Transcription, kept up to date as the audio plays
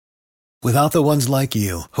Without the ones like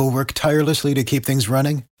you, who work tirelessly to keep things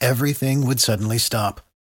running, everything would suddenly stop.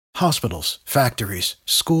 Hospitals, factories,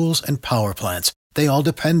 schools, and power plants, they all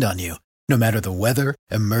depend on you. No matter the weather,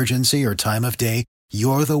 emergency, or time of day,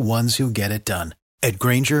 you're the ones who get it done. At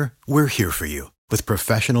Grainger, we're here for you with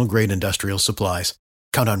professional-grade industrial supplies.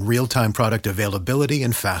 Count on real-time product availability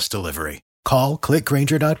and fast delivery. Call,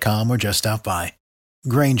 clickgrainger.com, or just stop by.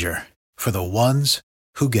 Grainger, for the ones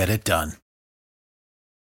who get it done.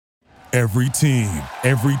 Every team,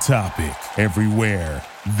 every topic, everywhere.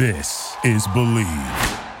 This is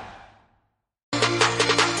Believe.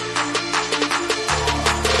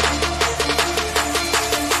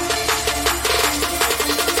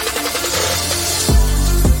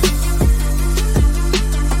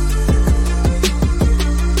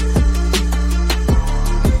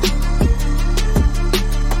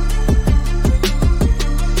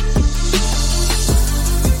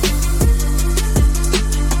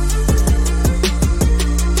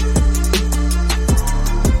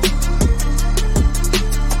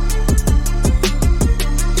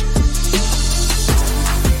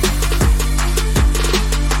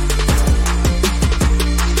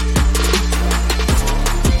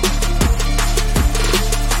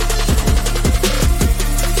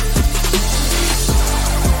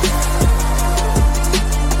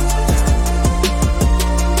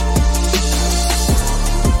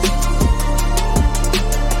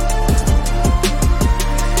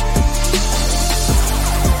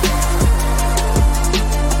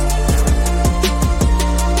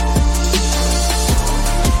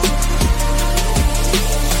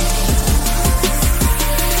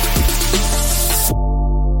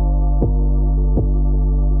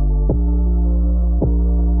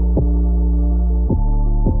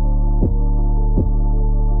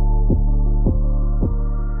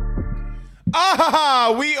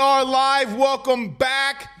 We are live. Welcome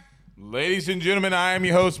back. Ladies and gentlemen, I am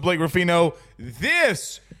your host, Blake Ruffino.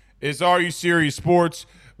 This is Are You Serious Sports.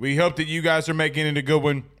 We hope that you guys are making it a good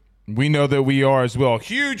one. We know that we are as well.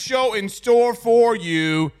 Huge show in store for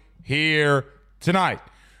you here tonight.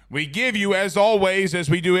 We give you, as always, as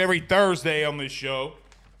we do every Thursday on this show,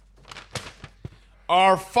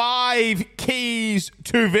 our 5 keys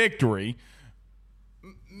to victory.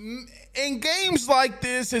 In games like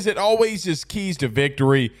this, as it always is keys to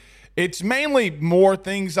victory, it's mainly more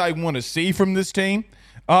things I want to see from this team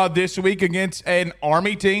this week against an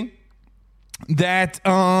Army team that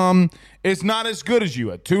is not as good as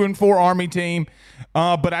you, a 2-4 Army team.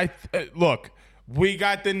 But look, we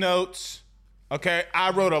got the notes. Okay,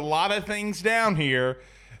 I wrote a lot of things down here,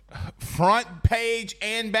 front page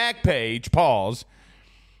and back page, pause.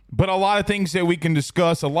 But a lot of things that we can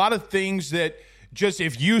discuss, a lot of things that just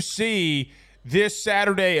if you see this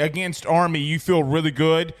Saturday against Army, you feel really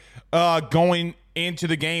good going into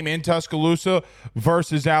the game in Tuscaloosa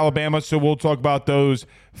versus Alabama. So we'll talk about those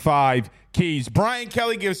 5 keys. Brian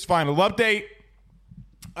Kelly gives final update.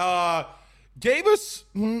 Gave us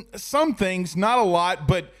some things, not a lot,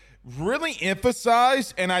 but really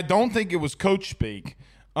emphasized, and I don't think it was coach speak,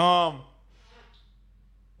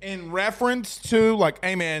 in reference to like,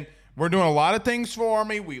 hey, man, we're doing a lot of things for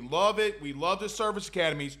Army. We love it. We love the service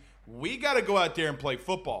academies. We got to go out there and play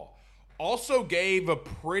football. Also gave a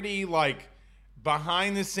pretty, like,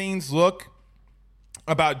 behind-the-scenes look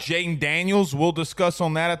about Jaden Daniels. We'll discuss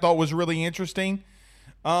on that. I thought was really interesting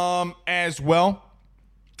as well.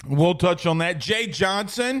 We'll touch on that. Jay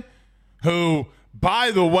Johnson, who,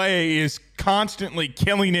 by the way, is constantly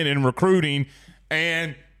killing it in recruiting.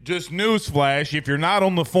 And just newsflash, if you're not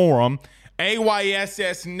on the forum,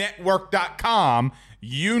 AYSSnetwork.com,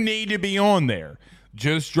 you need to be on there.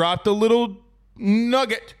 Just dropped a little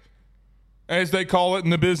nugget, as they call it in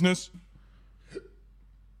the business.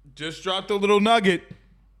 Just dropped a little nugget.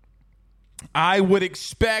 I would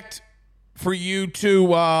expect for you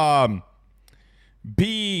to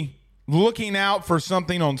be looking out for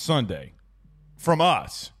something on Sunday from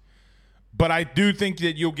us. But I do think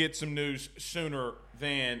that you'll get some news sooner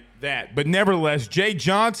than that. But nevertheless, Jay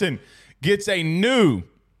Johnson gets a new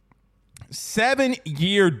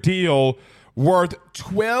 7-year deal worth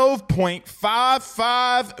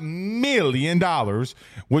 $12.55 million,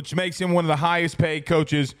 which makes him one of the highest paid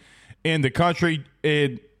coaches in the country.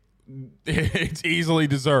 It's easily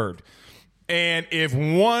deserved. And if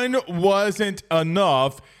one wasn't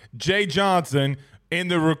enough, Jay Johnson, in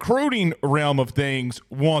the recruiting realm of things,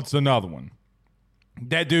 wants another one.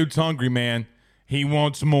 That dude's hungry, man. He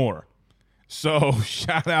wants more. So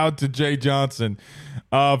shout out to Jay Johnson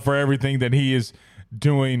for everything that he is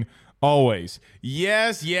doing always.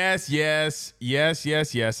 Yes. I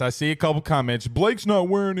see a couple comments. Blake's not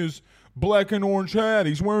wearing his Black and orange hat.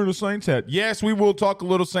 He's wearing a Saints hat. Yes, we will talk a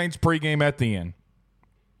little Saints pregame at the end.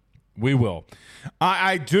 We will.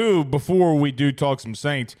 I do, before we do talk some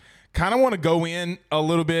Saints, kind of want to go in a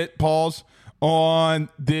little bit, pause, on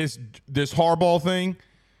this Harbaugh thing.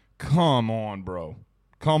 Come on, bro.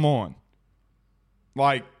 Come on.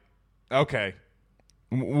 Like, okay.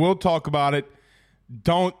 We'll talk about it.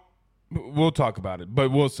 We'll talk about it,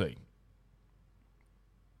 but we'll see.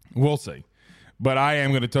 We'll see. But I am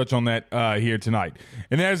going to touch on that here tonight.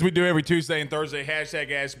 And as we do every Tuesday and Thursday,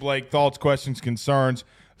 hashtag Ask Blake, thoughts, questions, concerns.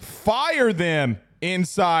 Fire them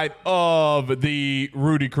inside of the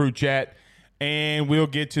Rudy Crew chat, and we'll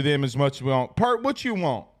get to them as much as we want. Pert, what you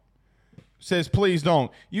want? Says, please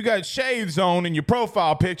don't. You got shades on in your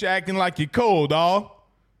profile picture acting like you're cool, dawg.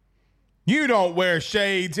 You don't wear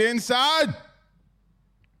shades inside.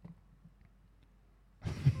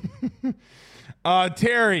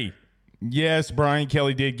 Terry. Yes, Brian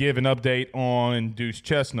Kelly did give an update on Deuce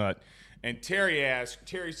Chestnut. And Terry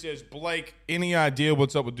says, Blake, any idea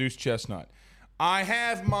what's up with Deuce Chestnut? I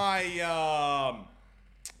have my,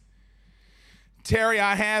 Terry,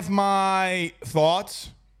 I have my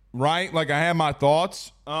thoughts, right? Like, I have my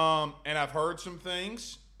thoughts, and I've heard some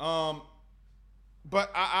things.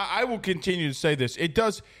 But I will continue to say this.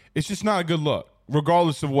 It's just not a good look,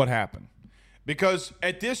 regardless of what happened. Because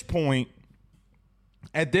at this point,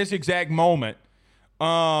 at this exact moment,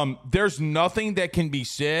 there's nothing that can be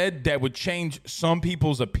said that would change some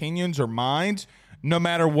people's opinions or minds, no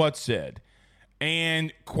matter what's said.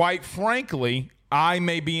 And quite frankly, I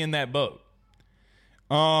may be in that boat.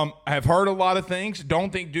 I've heard a lot of things.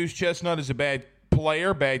 Don't think Deuce Chestnut is a bad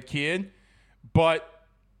player, bad kid. But,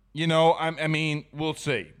 you know, I mean, we'll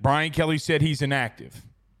see. Brian Kelly said he's inactive.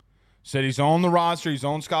 Said he's on the roster, he's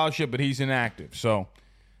on scholarship, but he's inactive. So,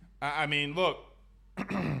 I mean, look.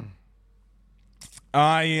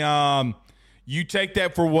 You take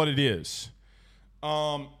that for what it is.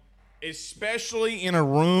 Especially in a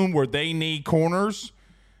room where they need corners,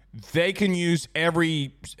 they can use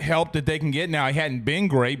every help that they can get. Now, he hadn't been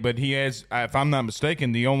great, but he has, if I'm not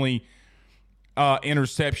mistaken, the only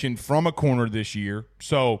interception from a corner this year.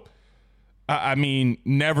 So, I mean,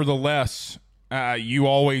 nevertheless, you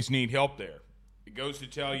always need help there. It goes to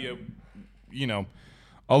tell you, you know,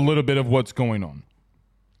 a little bit of what's going on.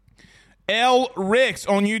 L. Ricks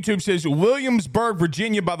on YouTube says, Williamsburg,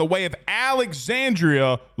 Virginia, by the way of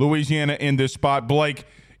Alexandria, Louisiana, in this spot. Blake,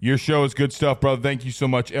 your show is good stuff, brother. Thank you so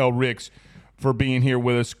much, L. Ricks, for being here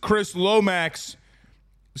with us. Chris Lomax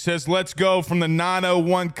says, let's go from the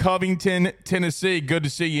 901 Covington, Tennessee. Good to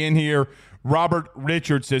see you in here. Robert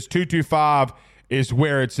Richards says 225 is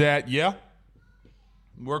where it's at. Yeah,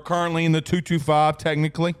 we're currently in the 225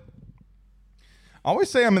 technically. I always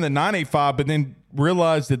say I'm in the 985, but then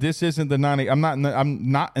realize that this isn't the 90. I'm not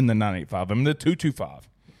in the 985. I'm in the 225.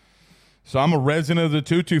 So I'm a resident of the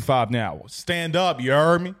 225 now. Stand up, you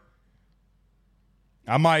heard me?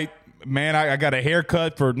 I might, man, I got a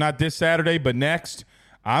haircut for not this Saturday, but next.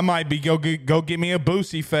 I might be go get me a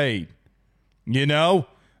Boosie fade. You know?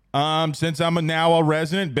 Since I'm now a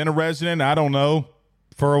resident, been a resident, I don't know,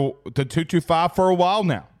 for the 225 for a while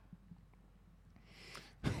now.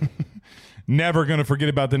 Never going to forget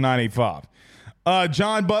about the 985.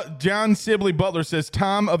 John Sibley Butler says,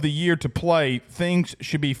 time of the year to play. Things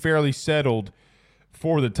should be fairly settled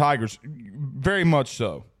for the Tigers. Very much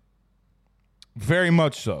so. Very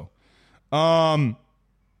much so.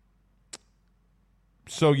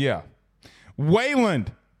 So, yeah.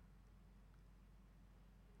 Wayland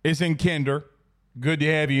is in Kinder. Good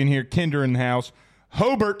to have you in here. Kinder in the house.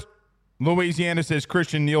 Hobart, Louisiana, says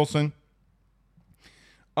Christian Nielsen.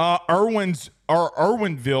 Irwinville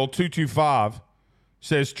 225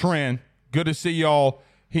 says Trent. Good to see y'all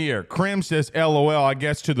here. Krim says LOL, I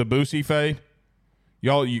guess, to the Boosie fade.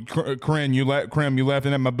 Y'all, Krim, you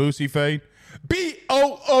laughing at my Boosie fade?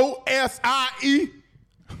 BOOSIE.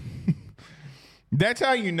 That's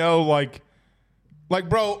how you know, like,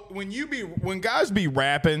 bro, when guys be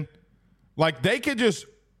rapping, like, they could just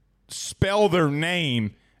spell their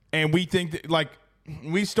name and we think that, like,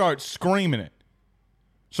 we start screaming it.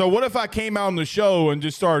 So what if I came out on the show and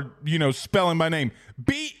just started, spelling my name?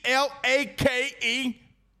 BLAKE?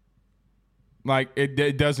 Like,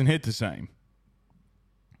 it doesn't hit the same.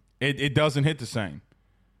 It doesn't hit the same.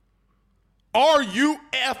 RUFF?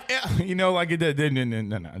 Like, it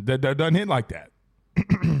doesn't hit like that.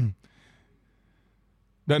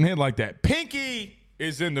 Doesn't hit like that. Pinky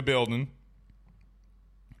is in the building.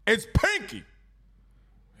 It's Pinky.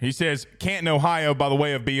 He says, Canton, Ohio, by the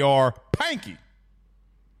way of BR. Pinky.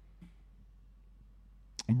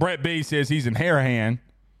 Brett B says he's in Harahan.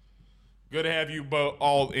 Good to have you both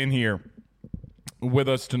all in here with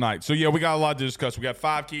us tonight. So, yeah, we got a lot to discuss. We got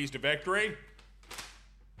 5 keys to victory.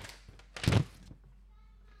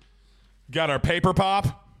 Got our paper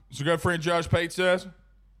pop, as our good friend Josh Pate says.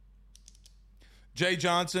 Jay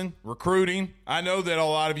Johnson, recruiting. I know that a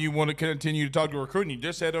lot of you want to continue to talk to recruiting. You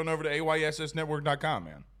just head on over to ayssnetwork.com,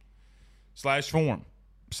 man. /form.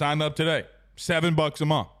 Sign up today. $7 a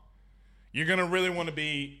month. You're going to really want to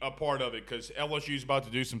be a part of it because LSU's about to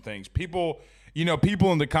do some things. People in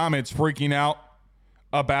the comments freaking out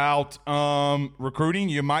about recruiting.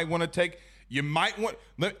 You might want to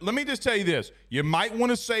let me just tell you this. You might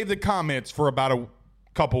want to save the comments for about a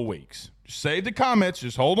couple weeks. Save the comments.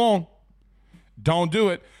 Just hold on. Don't do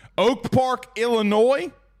it. Oak Park, Illinois,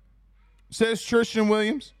 says Tristan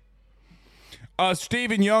Williams.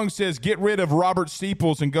 Stephen Young says, get rid of Robert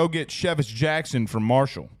Steeples and go get Chevis Jackson from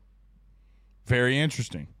Marshall. Very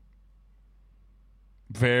interesting.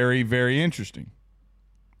 Very, very interesting.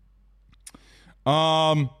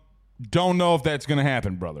 Don't know if that's going to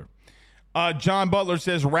happen, brother. John Butler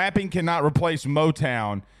says, rapping cannot replace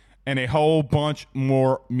Motown and a whole bunch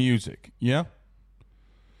more music. Yeah?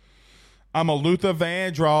 I'm a Luther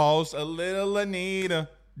Vandross, a little Anita.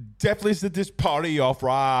 Definitely set this party off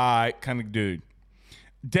right kind of dude.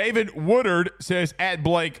 David Woodard says, at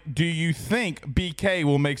Blake, do you think BK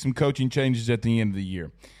will make some coaching changes at the end of the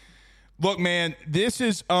year? Look, man, this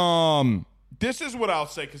is what I'll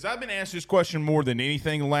say, because I've been asked this question more than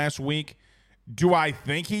anything last week. Do I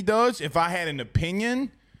think he does? If I had an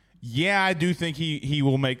opinion, yeah, I do think he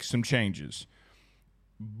will make some changes.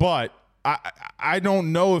 But I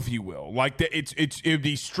don't know if he will. Like, it would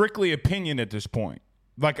be strictly opinion at this point.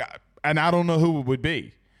 Like, and I don't know who it would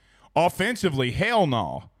be. Offensively, hell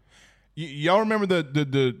no. Y'all remember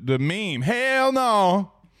the meme? Hell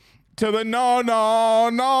no. To the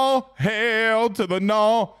no. Hell to the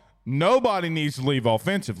no. Nobody needs to leave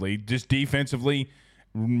offensively. Just defensively,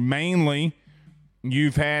 mainly,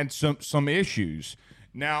 you've had some issues.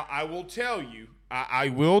 Now, I will tell you.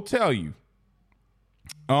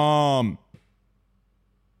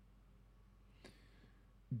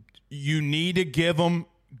 You need to give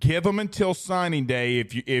them until signing day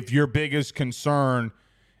if your biggest concern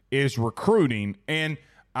is recruiting. And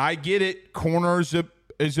I get it, corner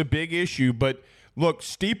is a big issue, but look,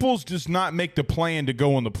 Steeples does not make the plan to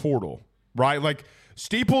go in the portal, right? Like,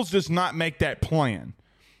 Steeples does not make that plan.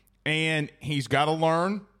 And he's got to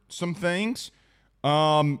learn some things,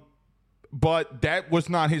 but that was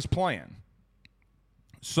not his plan.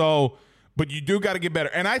 So, but you do got to get better.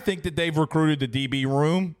 And I think that they've recruited the DB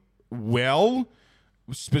room well,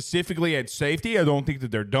 specifically at safety. I don't think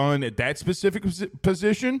that they're done at that specific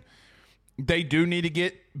position. They do need to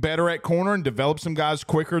get better at corner and develop some guys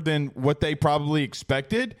quicker than what they probably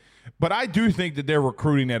expected. But I do think that they're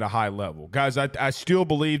recruiting at a high level. Guys, I still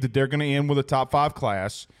believe that they're going to end with a top 5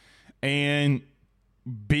 class. And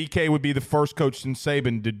BK would be the first coach since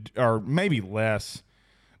Saban, or maybe Les.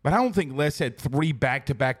 But I don't think Les had 3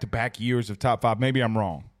 back-to-back years of top 5. Maybe I'm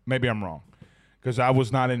wrong. Because I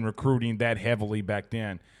was not in recruiting that heavily back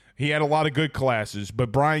then. He had a lot of good classes,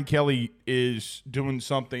 but Brian Kelly is doing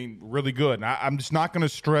something really good. And I'm just not going to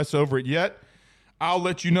stress over it yet. I'll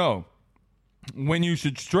let you know when you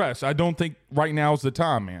should stress. I don't think right now is the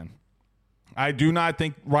time, man. I do not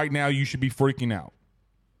think right now you should be freaking out.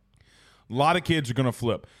 A lot of kids are going to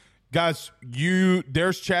flip. Guys,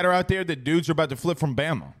 there's chatter out there that dudes are about to flip from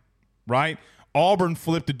Bama, right? Auburn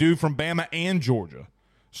flipped a dude from Bama and Georgia.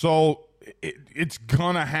 So it's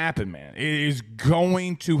going to happen, man. It is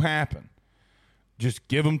going to happen. Just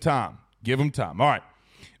give them time. All right.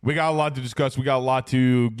 We got a lot to discuss. We got a lot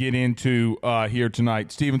to get into here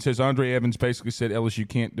tonight. Steven says Andre Evans basically said LSU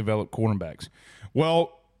can't develop quarterbacks.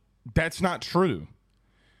 Well, that's not true.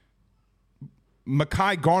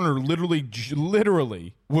 Mekhi Garner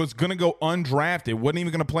literally was going to go undrafted, wasn't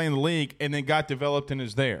even going to play in the league, and then got developed and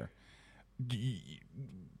is there.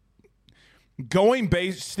 Going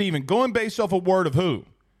based off a word of who?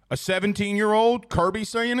 A 17-year-old? Kirby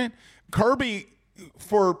saying it? Kirby,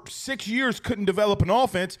 for 6 years, couldn't develop an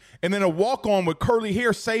offense, and then a walk-on with curly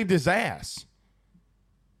hair saved his ass.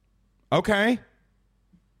 Okay.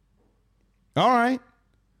 All right.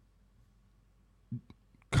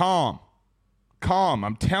 Calm.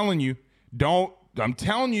 I'm telling you,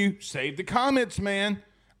 save the comments, man.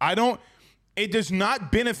 It does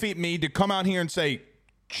not benefit me to come out here and say,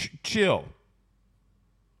 chill.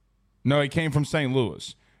 No, he came from St.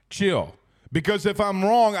 Louis. Chill. Because if I'm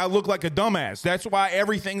wrong, I look like a dumbass. That's why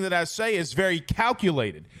everything that I say is very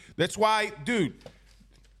calculated. That's why, dude,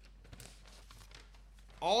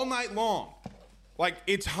 all night long, Like,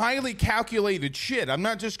 it's highly calculated shit. I'm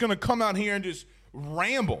not just going to come out here and just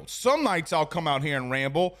ramble. Some nights I'll come out here and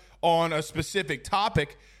ramble on a specific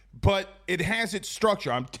topic, but it has its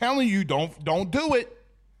structure. I'm telling you, don't do it.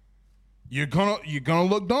 You're gonna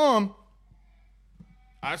look dumb.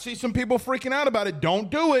 I see some people freaking out about it.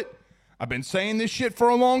 Don't do it. I've been saying this shit for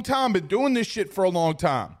a long time, been doing this shit for a long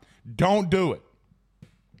time. Don't do it.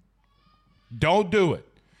 Don't do it.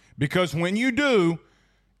 Because when you do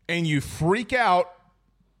and you freak out,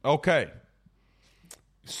 okay,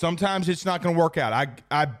 sometimes it's not going to work out.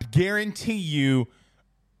 I guarantee you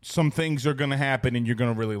some things are going to happen and you're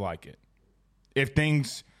going to really like it. If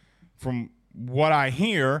things, from what I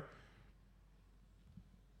hear,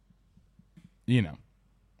 you know.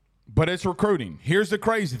 But it's recruiting. Here's the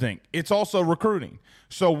crazy thing. It's also recruiting.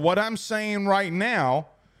 So what I'm saying right now,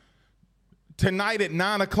 tonight at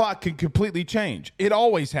 9 o'clock can completely change. It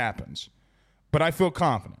always happens. But I feel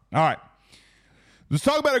confident. All right. Let's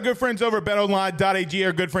talk about our good friends over at betonline.ag,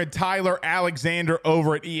 our good friend Tyler Alexander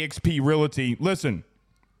over at eXp Realty. Listen,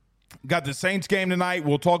 got the Saints game tonight.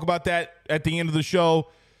 We'll talk about that at the end of the show.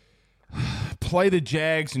 Play the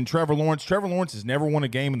Jags and Trevor Lawrence. Trevor Lawrence has never won a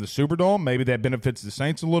game in the Superdome. Maybe that benefits the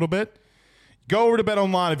Saints a little bit. Go over to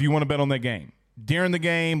BetOnline if you want to bet on that game. During the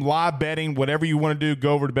game, live betting, whatever you want to do,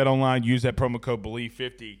 go over to BetOnline. Use that promo code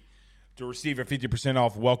BELIEVE50 to receive a 50%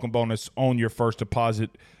 off welcome bonus on your first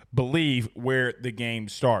deposit. Believe where the game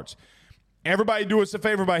starts. Everybody do us a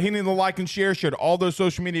favor by hitting the like and share. Share to all those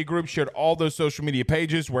social media groups. Share to all those social media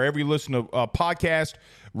pages. Wherever you listen to a podcast,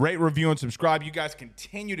 rate, review, and subscribe. You guys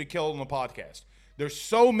continue to kill it on the podcast. There's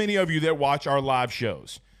so many of you that watch our live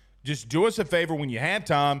shows. Just do us a favor when you have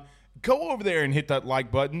time. Go over there and hit that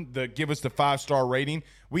like button. Give us the 5-star rating.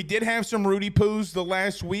 We did have some Rudy Poos the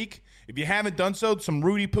last week. If you haven't done so, some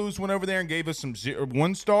Rudy Poos went over there and gave us some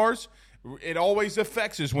 1 stars. It always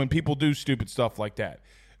affects us when people do stupid stuff like that.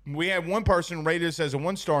 We had one person rate us as a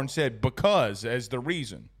 1-star and said because as the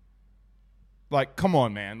reason. Like, come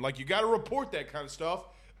on, man. Like, you got to report that kind of stuff,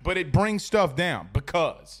 but it brings stuff down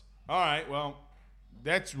because. All right, well,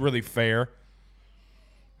 that's really fair.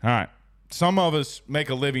 All right. Some of us make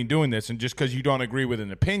a living doing this, and just because you don't agree with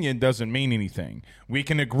an opinion doesn't mean anything. We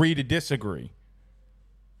can agree to disagree.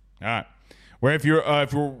 All right. Where if you're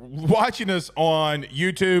watching us on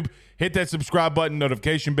YouTube, hit that subscribe button,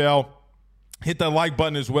 notification bell. Hit that like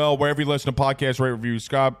button as well. Wherever you listen to podcasts, rate, review,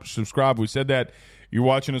 subscribe. We said that. You're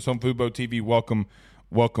watching us on Fubo TV. Welcome,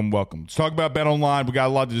 welcome, welcome. Let's talk about BetOnline. We got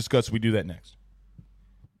a lot to discuss. We do that next.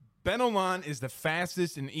 BetOnline is the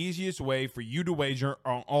fastest and easiest way for you to wager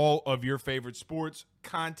on all of your favorite sports,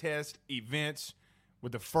 contests, events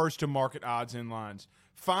with the first-to-market odds and lines.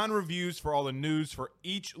 Find reviews for all the news for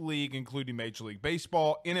each league, including Major League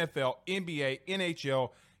Baseball, NFL, NBA, NHL,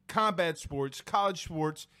 combat sports, college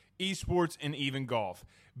sports, esports, and even golf.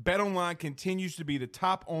 BetOnline continues to be the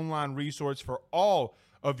top online resource for all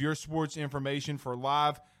of your sports information for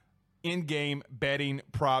live in-game betting,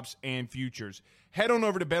 props, and futures. Head on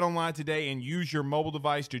over to BetOnline today and use your mobile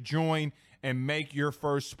device to join and make your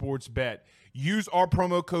first sports bet. Use our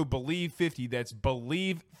promo code BELIEVE50, that's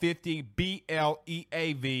BELIEVE50,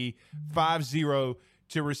 BLEAV 50,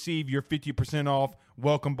 to receive your 50% off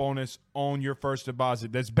welcome bonus on your first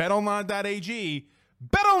deposit. That's betonline.ag,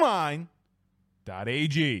 betonline.ag.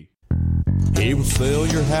 He will sell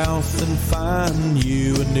your house and find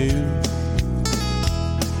you a new.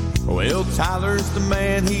 Well, Tyler's the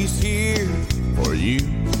man, he's here for you.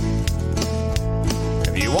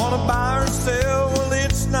 If you want to buy or sell, well,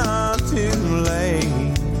 it's not too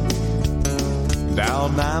late. Dial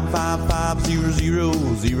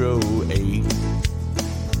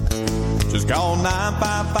 955-0008. Just call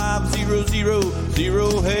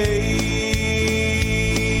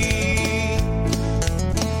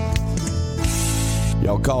 955-0008.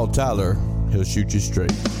 Y'all call Tyler, he'll shoot you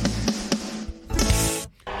straight.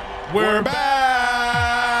 We're back.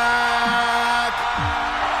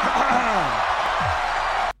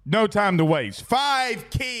 No time to waste. 5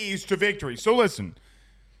 keys to victory. So listen,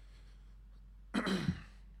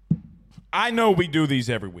 I know we do these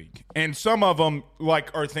every week, and some of them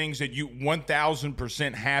are things that you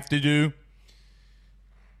 1,000% have to do.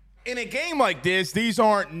 In a game like this, these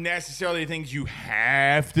aren't necessarily things you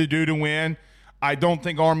have to do to win. I don't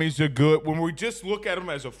think Army's are good when we just look at them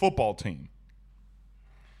as a football team.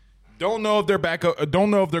 Don't know if their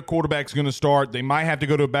quarterback's going to start. They might have to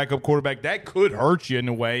go to a backup quarterback. That could hurt you in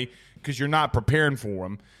a way because you're not preparing for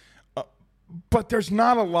them. But there's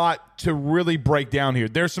not a lot to really break down here.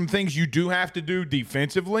 There's some things you do have to do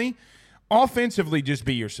defensively. Offensively, just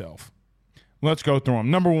be yourself. Let's go through them.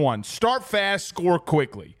 Number 1, start fast, score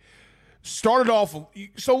quickly. started off.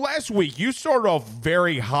 So last week, you started off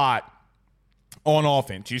very hot on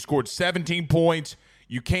offense. You scored 17 points.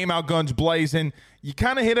 You came out guns blazing. You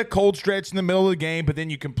kind of hit a cold stretch in the middle of the game, but then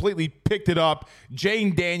you completely picked it up.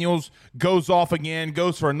 Jaden Daniels goes off again,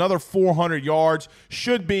 goes for another 400 yards.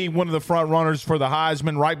 Should be one of the front runners for the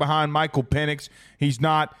Heisman, right behind Michael Penix. He's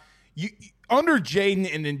not. Under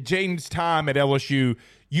Jaden and in Jaden's time at LSU,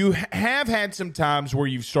 you have had some times where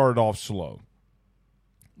you've started off slow.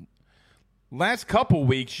 Last couple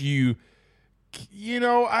weeks,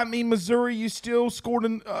 Missouri, you still scored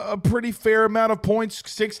a pretty fair amount of points,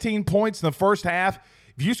 16 points in the first half.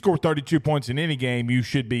 If you score 32 points in any game, you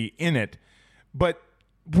should be in it. But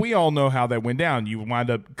we all know how that went down. You wind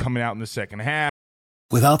up coming out in the second half.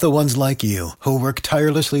 Without the ones like you, who work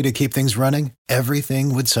tirelessly to keep things running,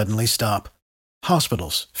 everything would suddenly stop.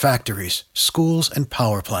 Hospitals, factories, schools, and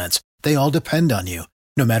power plants, they all depend on you.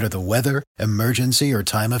 No matter the weather, emergency, or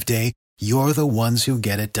time of day, you're the ones who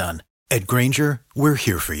get it done. At Grainger, we're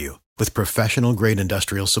here for you with professional-grade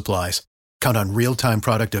industrial supplies. Count on real-time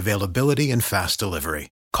product availability and fast delivery.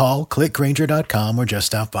 Call, click Grainger.com, or just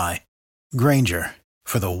stop by. Grainger,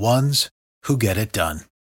 for the ones who get it done.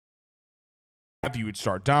 You would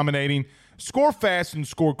start dominating, score fast and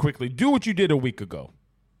score quickly. Do what you did a week ago.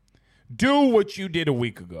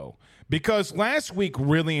 Because last week,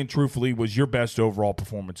 really and truthfully, was your best overall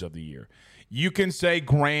performance of the year. You can say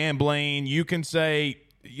Grambling, you can say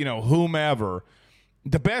whomever.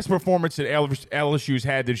 The best performance that LSU's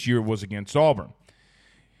had this year was against Auburn.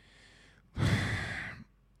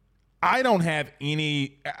 I don't have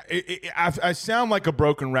any I sound like a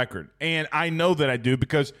broken record, and I know that I do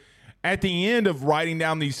because at the end of writing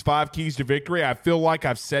down these 5 keys to victory, I feel like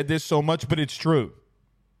I've said this so much, but it's true.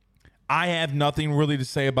 I have nothing really to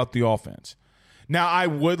say about the offense. Now, I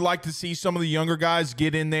would like to see some of the younger guys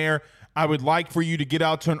get in there. I would like for you to get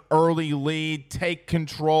out to an early lead, take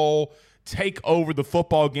control, take over the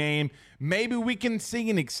football game. Maybe we can see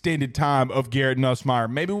an extended time of Garrett Nussmeier.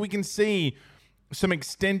 Maybe we can see some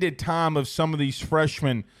extended time of some of these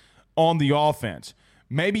freshmen on the offense.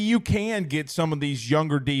 Maybe you can get some of these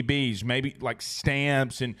younger DBs, maybe like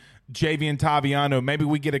Stamps and Javian Taviano. Maybe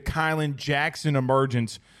we get a Kylan Jackson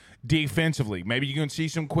emergence defensively. Maybe you can see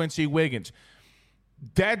some Quincy Wiggins.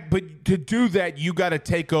 But to do that, you got to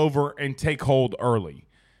take over and take hold early.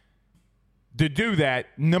 To do that,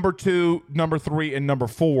 number 2, number 3, and number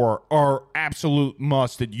 4 are absolute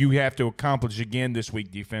must that you have to accomplish again this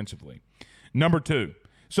week defensively. Number 2.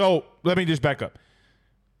 So let me just back up.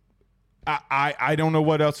 I don't know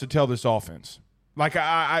what else to tell this offense. Like,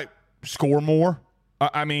 I score more.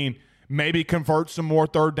 I mean, maybe convert some more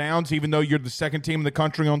third downs, even though you're the second team in the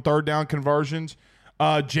country on third down conversions.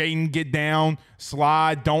 Jaden, get down,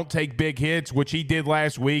 slide, don't take big hits, which he did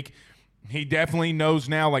last week. He definitely knows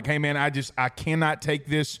now, like, hey, man, I cannot take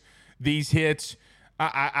these hits.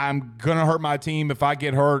 I'm going to hurt my team if I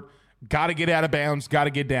get hurt. Got to get out of bounds, got to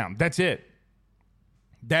get down. That's it.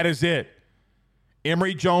 That is it.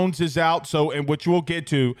 Emory Jones is out, and which we'll get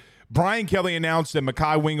to. Brian Kelly announced that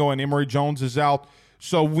Mekhi Wingo and Emory Jones is out,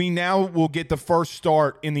 so we now will get the first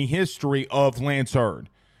start in the history of Lance Hurd.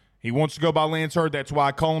 He wants to go by Lance Hurd. That's why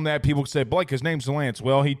I call him that. People say, Blake, his name's Lance.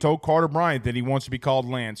 Well, he told Carter Bryant that he wants to be called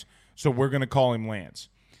Lance, so we're going to call him Lance.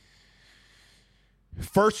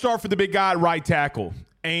 First start for the big guy at right tackle,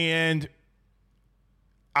 and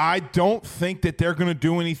I don't think that they're going to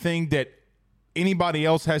do anything that anybody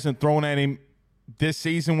else hasn't thrown at him this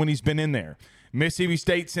season when he's been in there. Mississippi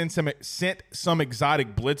State sent some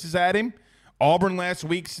exotic blitzes at him. Auburn last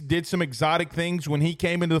week did some exotic things when he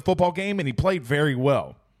came into the football game, and he played very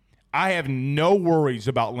well. I have no worries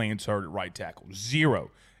about Lance Hurd at right tackle.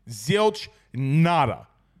 Zero. Zilch, nada.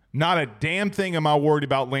 Not a damn thing am I worried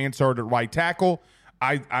about Lance Hurd at right tackle.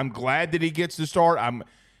 I'm glad that he gets the start.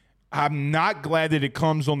 I'm not glad that it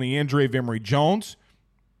comes on the injury of Emory Jones.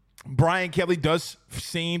 Brian Kelly does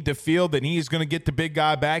seem to feel that he is going to get the big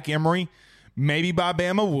guy back, Emory, maybe by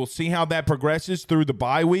Bama. We'll see how that progresses through the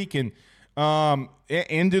bye week and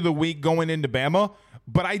into the week going into Bama.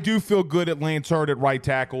 But I do feel good at Lance Hurd at right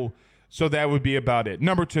tackle, so that would be about it.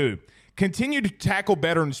 Number 2, continue to tackle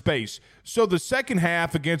better in space. So the second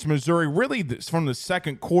half against Missouri, really from the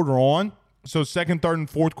second quarter on, so second, third, and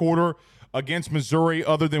fourth quarter against Missouri,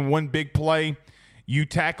 other than one big play, you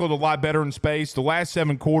tackled a lot better in space. The last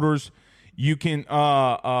 7 quarters, you can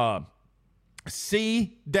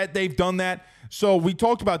see that they've done that. So we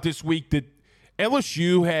talked about this week that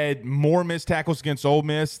LSU had more missed tackles against Ole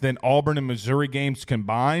Miss than Auburn and Missouri games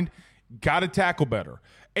combined. Got to tackle better.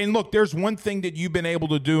 And look, there's one thing that you've been able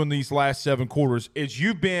to do in these last 7 quarters is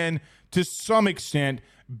you've been, to some extent,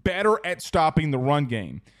 better at stopping the run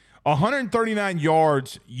game. 139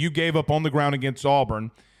 yards you gave up on the ground against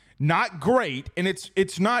Auburn. Not great, and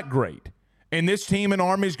it's not great. And this team in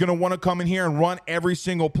Army is going to want to come in here and run every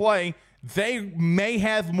single play. They may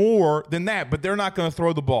have more than that, but they're not going to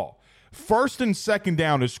throw the ball. First and second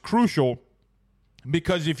down is crucial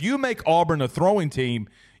because if you make Auburn a throwing team,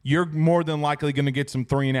 you're more than likely going to get some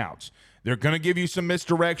 3-and-outs. They're going to give you some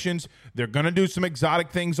misdirections. They're going to do some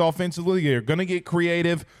exotic things offensively. They're going to get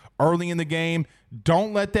creative early in the game.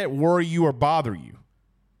 Don't let that worry you or bother you.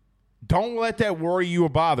 Don't let that worry you or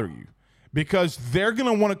bother you because they're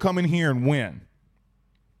going to want to come in here and win.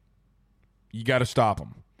 You got to stop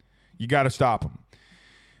them. You got to stop them.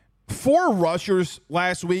 4 rushers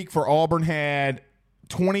last week for Auburn had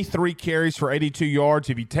 23 carries for 82 yards.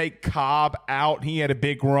 If you take Cobb out, he had a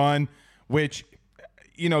big run, which,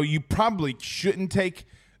 you probably shouldn't take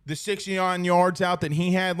the 69 yards out that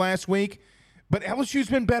he had last week. But LSU's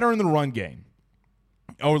been better in the run game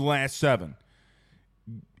over the last 7.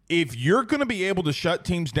 If you're going to be able to shut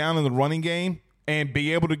teams down in the running game and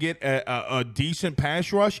be able to get a decent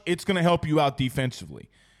pass rush, it's going to help you out defensively.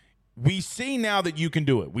 We see now that you can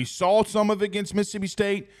do it. We saw some of it against Mississippi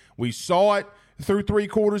State. We saw it through 3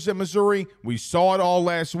 quarters at Missouri. We saw it all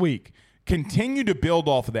last week. Continue to build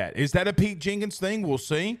off of that. Is that a Pete Jenkins thing? We'll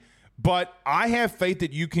see. But I have faith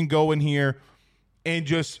that you can go in here and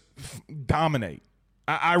just dominate.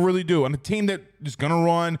 I really do. And a team that is going to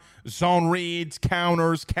run zone reads,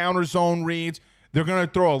 counter zone reads. They're going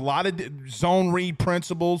to throw a lot of zone read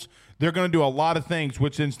principles. They're going to do a lot of things,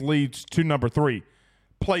 which then leads to number 3.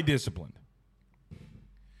 Play disciplined.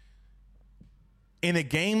 In a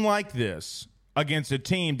game like this, against a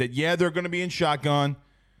team that, they're going to be in shotgun,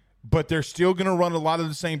 but they're still going to run a lot of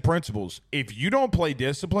the same principles. If you don't play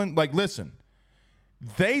disciplined, listen,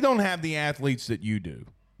 they don't have the athletes that you do.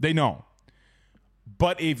 They don't.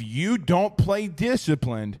 But if you don't play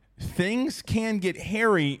disciplined, things can get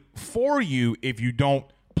hairy for you if you don't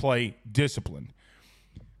play disciplined.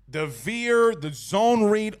 The veer, the zone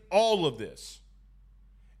read, all of this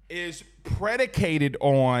is predicated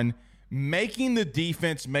on making the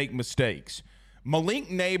defense make mistakes. Malik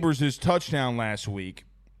Neighbors' touchdown last week,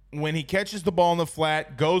 when he catches the ball in the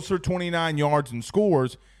flat, goes for 29 yards and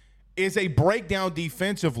scores, is a breakdown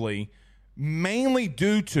defensively, mainly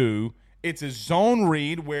due to it's a zone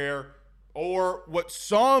read or what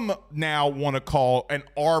some now want to call an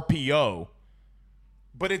RPO,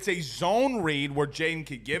 but it's a zone read where Jaden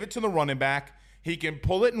could give it to the running back, he can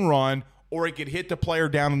pull it and run, or he could hit the player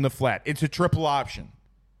down in the flat. It's a triple option.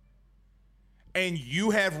 And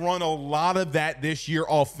you have run a lot of that this year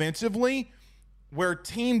offensively where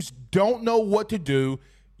teams don't know what to do.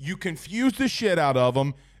 You confuse the shit out of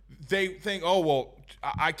them. They think,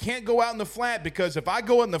 I can't go out in the flat because if I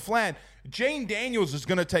go in the flat, Jane Daniels is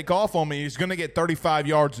going to take off on me. He's going to get 35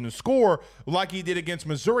 yards and a score like he did against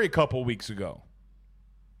Missouri a couple of weeks ago.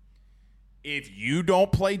 If you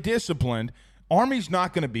don't play disciplined, Army's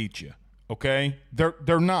not going to beat you, okay?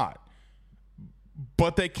 They're not.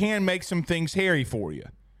 But they can make some things hairy for you.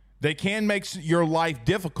 They can make your life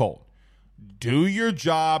difficult. Do your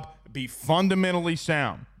job. Be fundamentally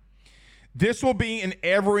sound. This will be in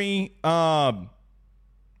every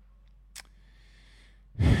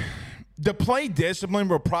the play discipline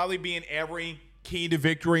will probably be in every key to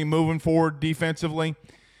victory moving forward defensively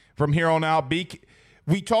from here on out.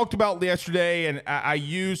 We talked about yesterday, and I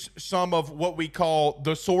used some of what we call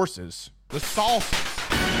the sources, the sauces.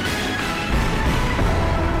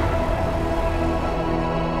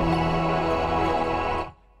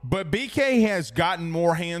 But BK has gotten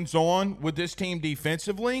more hands-on with this team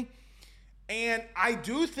defensively, and I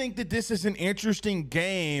do think that this is an interesting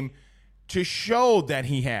game to show that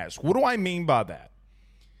he has. What do I mean by that?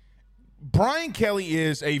 Brian Kelly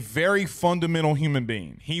is a very fundamental human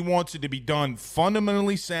being. He wants it to be done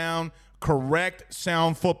fundamentally sound, correct,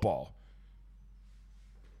 sound football.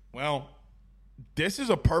 Well, this is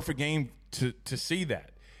a perfect game to see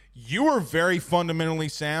that. You were very fundamentally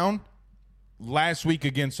sound last week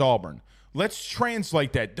against Auburn. Let's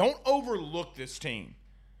translate that. Don't overlook this team.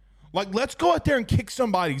 Let's go out there and kick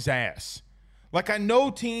somebody's ass. I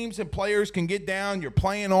know teams and players can get down. You're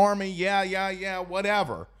playing Army. Yeah,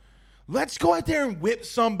 whatever. Let's go out there and whip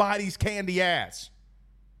somebody's candy ass.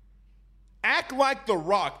 Act like The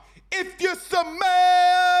Rock. If you smell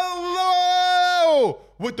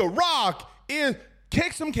with The Rock, is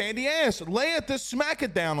kick some candy ass. Lay it to smack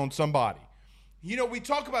it down on somebody. We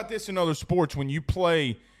talk about this in other sports when you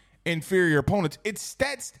play inferior opponents. It's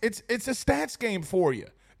stats. It's a stats game for you.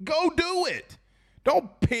 Go do it.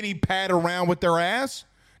 Don't pity pat around with their ass.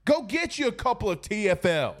 Go get you a couple of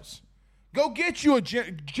TFLs. Go get you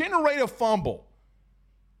generate a fumble.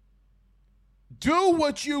 Do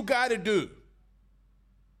what you got to do.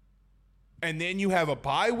 And then you have a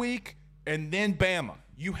bye week, and then Bama.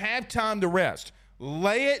 You have time to rest.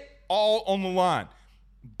 Lay it all on the line.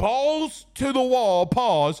 Balls to the wall,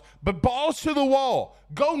 pause, but balls to the wall.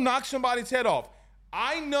 Go knock somebody's head off.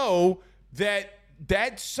 I know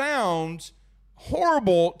that sounds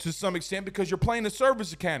horrible to some extent because you're playing the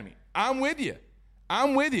service academy. I'm with you.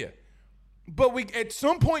 But at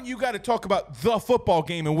some point, you got to talk about the football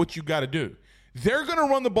game and what you got to do. They're going to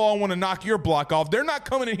run the ball and want to knock your block off. They're not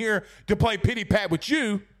coming in here to play pity-pat with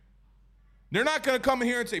you. They're not going to come in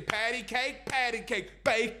here and say, patty cake,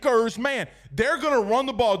 Baker's man. They're going to run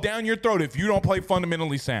the ball down your throat if you don't play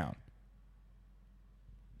fundamentally sound.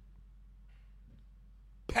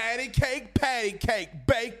 Patty cake,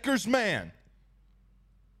 Baker's man.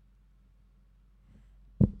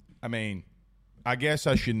 I mean, I guess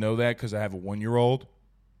I should know that because I have a 1-year-old.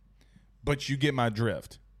 But you get my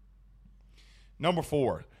drift. Number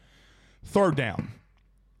 4, third down.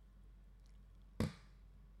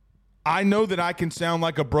 I know that I can sound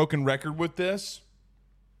like a broken record with this,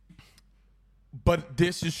 but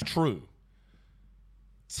this is true.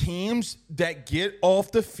 Teams that get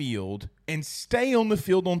off the field and stay on the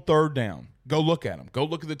field on third down, go look at them. Go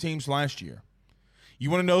look at the teams last year. You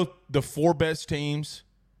want to know the 4 best teams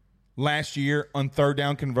last year on third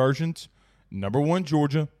down conversions? Number 1,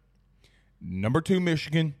 Georgia. Number 2,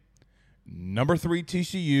 Michigan. Number 3,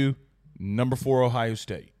 TCU. Number 4, Ohio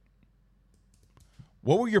State.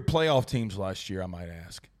 What were your playoff teams last year, I might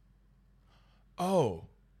ask? Oh,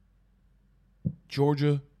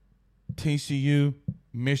 Georgia, TCU,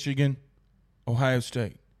 Michigan, Ohio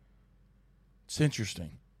State. It's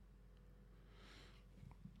interesting.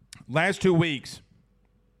 Last 2 weeks,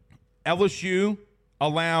 LSU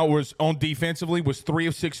was on defensively was 3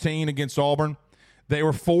 of 16 against Auburn. They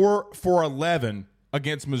were 4 for 11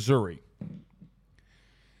 against Missouri.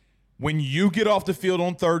 When you get off the field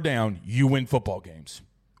on third down, you win football games.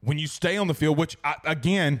 When you stay on the field, which,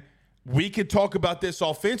 again, we could talk about this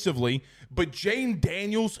offensively, but Jaden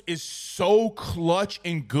Daniels is so clutch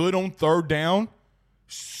and good on third down.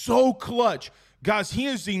 So clutch. Guys, he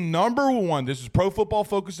is the number 1. This is Pro Football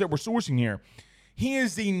Focus that we're sourcing here. He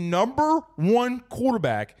is the number 1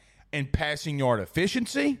 quarterback in passing yard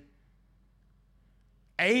efficiency.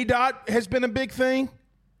 ADOT has been a big thing.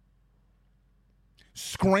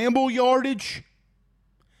 Scramble yardage.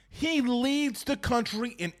 He leads the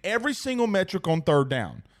country in every single metric on third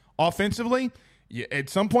down. Offensively, at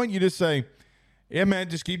some point you just say, yeah, man,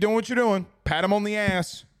 just keep doing what you're doing. Pat him on the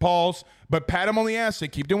ass. Pause. But pat him on the ass. Say,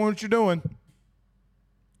 keep doing what you're doing.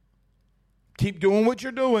 Keep doing what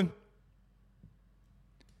you're doing.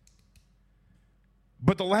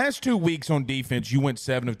 But the last 2 weeks on defense, you went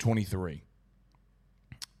 7 of 23.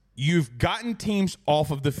 You've gotten teams off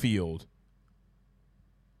of the field.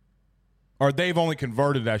 Or they've only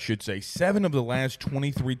converted, I should say, 7 of the last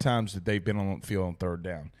 23 times that they've been on the field on third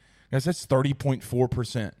down. Guys, that's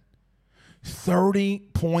 30.4%.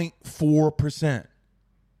 30.4%.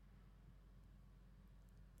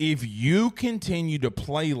 If you continue to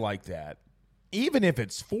play like that, even if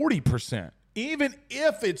it's 40%,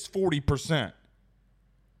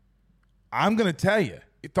 I'm going to tell you,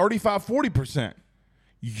 35, 40%,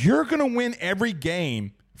 you're going to win every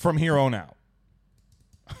game from here on out.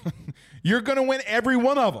 You're going to win every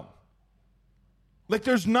one of them. Like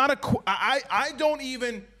there's not I don't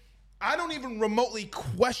even remotely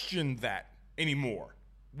question that anymore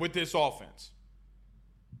with this offense.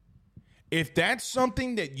 If that's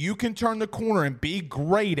something that you can turn the corner and be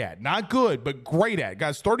great at, not good, but great at,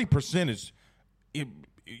 guys, 30% is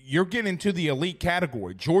you're getting into the elite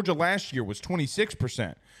category. Georgia last year was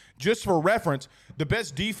 26%. Just for reference, the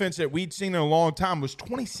best defense that we'd seen in a long time was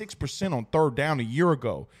 26% on third down a year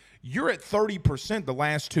ago. You're at 30% the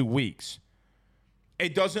last 2 weeks.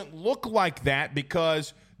 It doesn't look like that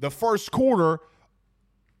because the first quarter,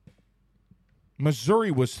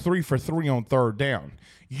 Missouri was 3 for 3 on third down.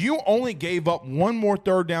 You only gave up 1 more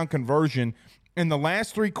third down conversion in the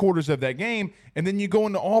last 3 quarters of that game, and then you go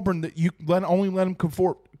into Auburn that you only let them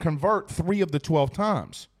convert 3 of the 12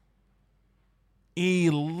 times.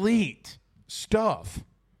 Elite stuff.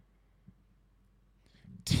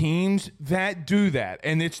 Teams that do that,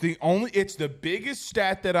 and it's the biggest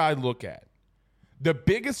stat that I look at. The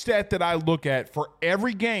biggest stat that I look at for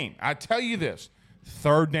every game, I tell you this,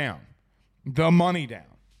 third down, the money down.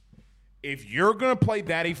 If you're going to play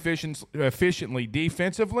that efficiently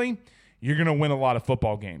defensively, you're going to win a lot of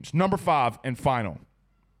football games. Number 5 and final.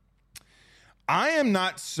 I am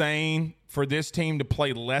not saying for this team to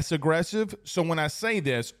play less aggressive. So when I say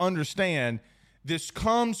this, understand this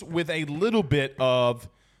comes with a little bit of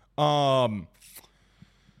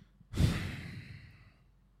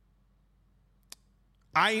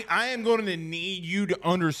I am going to need you to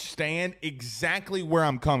understand exactly where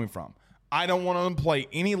I'm coming from. I don't want them to play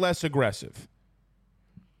any less aggressive.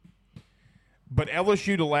 But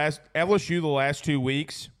LSU the last 2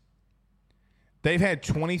 weeks, they've had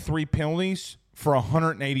 23 penalties for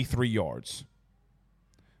 183 yards.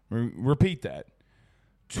 Repeat that.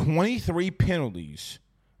 23 penalties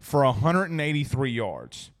for 183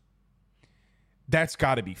 yards. That's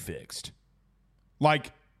got to be fixed.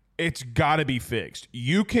 Like, it's got to be fixed.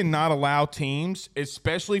 You cannot allow teams,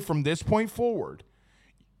 especially from this point forward,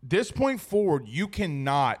 you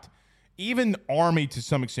cannot, even Army to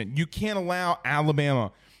some extent, you can't allow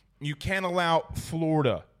Alabama, you can't allow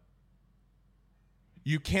Florida,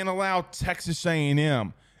 you can't allow Texas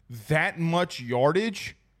A&M that much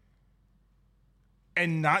yardage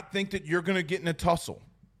and not think that you're going to get in a tussle.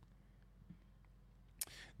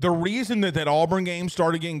 The reason that Auburn game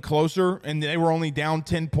started getting closer and they were only down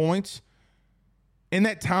 10 points, in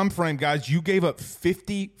that time frame, guys, you gave up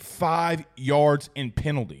 55 yards in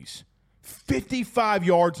penalties. 55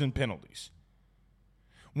 yards in penalties.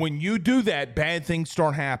 When you do that, bad things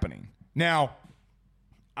start happening. Now,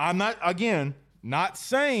 I'm not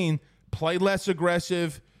saying play less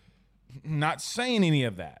aggressive, not saying any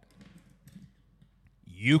of that.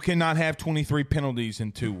 You cannot have 23 penalties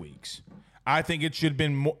in 2 weeks. I think it should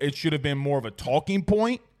have been more of a talking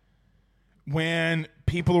point when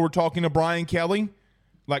people were talking to Brian Kelly.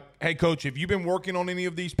 Like, hey, coach, if you've been working on any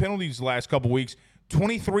of these penalties the last couple weeks,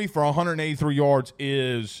 23 for 183 yards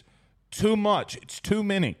is too much. It's too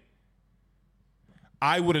many.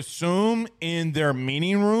 I would assume in their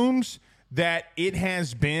meeting rooms that it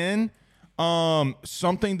has been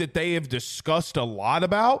something that they have discussed a lot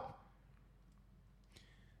about.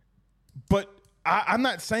 But I'm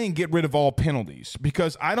not saying get rid of all penalties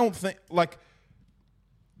because I don't think, like,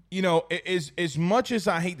 you know, as much as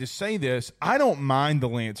I hate to say this, I don't mind the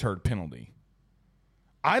Lance Hurd penalty.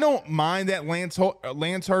 I don't mind that Lance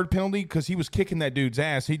Hurd penalty because he was kicking that dude's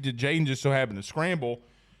ass. Jaden just so happened to scramble,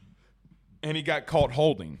 and he got caught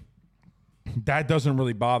holding. That doesn't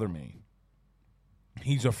really bother me.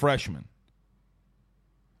 He's a freshman.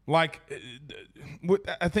 Like,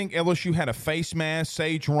 I think LSU had a face mask.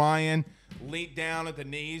 Sage Ryan leaned down at the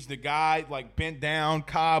knees. The guy, like, bent down.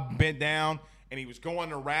 Cobb bent down, and he was going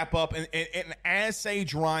to wrap up. And as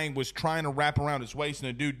Sage Ryan was trying to wrap around his waist and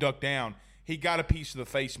the dude ducked down, he got a piece of the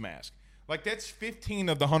face mask. Like, that's 15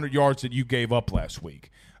 of the 100 yards that you gave up last week.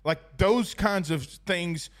 Like, those kinds of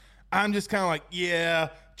things, I'm just kind of like, yeah,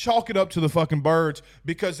 chalk it up to the fucking birds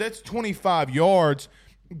because that's 25 yards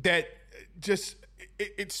that just –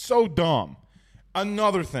 it's so dumb.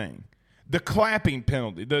 Another thing, the clapping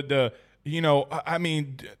penalty, the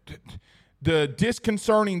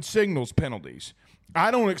disconcerting signals penalties. I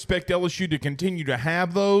don't expect LSU to continue to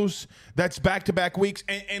have those. That's back-to-back weeks.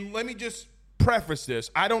 And let me just preface this.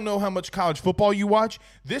 I don't know how much college football you watch.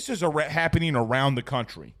 This is happening around the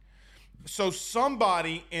country. So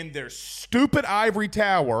somebody in their stupid ivory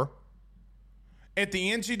tower at the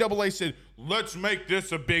NCAA said, let's make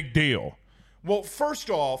this a big deal. Well,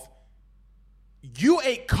 first off, you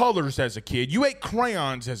ate colors as a kid. You ate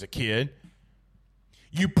crayons as a kid.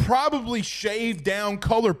 You probably shaved down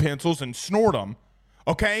color pencils and snort them,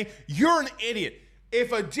 okay? You're an idiot.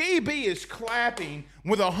 If a DB is clapping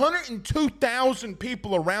with 102,000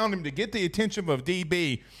 people around him to get the attention of a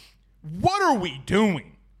DB, what are we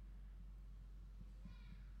doing?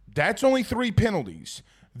 That's only 3 penalties.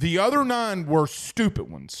 The other 9 were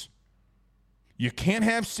stupid ones. You can't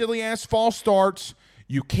have silly-ass false starts.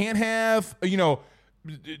 You can't have, the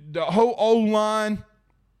whole O-line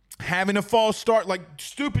having a false start. Like,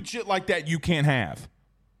 stupid shit like that you can't have.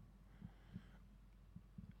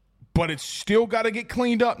 But it's still got to get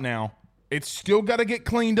cleaned up now. It's still got to get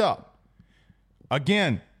cleaned up.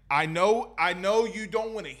 Again, I know you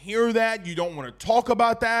don't want to hear that. You don't want to talk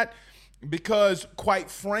about that because, quite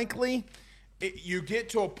frankly, you get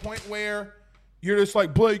to a point where you're just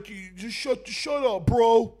like, Blake, you just shut up,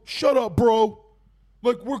 bro. Shut up, bro.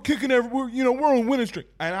 Like, we're kicking we're on winning streak.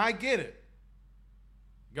 And I get it.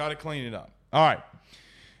 Got to clean it up. All right.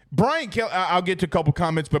 Brian Kelly, I'll get to a couple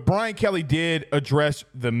comments, but Brian Kelly did address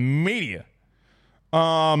the media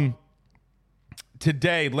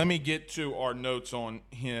today. Let me get to our notes on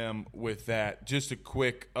him with that. Just a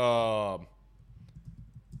quick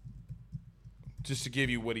just to give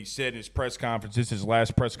you what he said in his press conference. This is his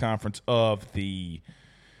last press conference of the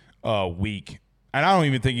week. And I don't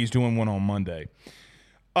even think he's doing one on Monday.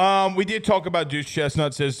 We did talk about Deuce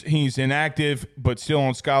Chestnut. Says he's inactive but still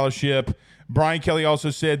on scholarship. Brian Kelly also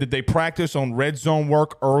said that they practice on red zone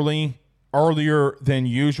work earlier than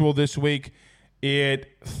usual this week. he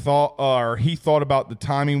thought about the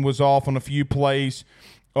timing was off on a few plays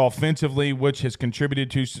offensively, which has contributed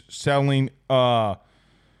to settling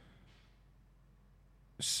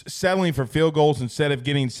for field goals instead of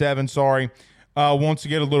getting 7. Wants to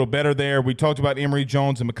get a little better there. We talked about Emory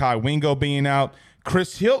Jones and Mekhi Wingo being out.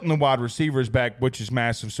 Chris Hilton, the wide receiver, is back, which is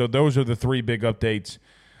massive. So those are the 3 big updates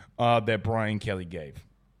that Brian Kelly gave.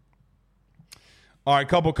 All right, a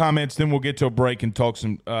couple comments, then we'll get to a break and talk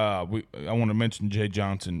some. I want to mention Jay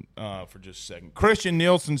Johnson for just a second. Christian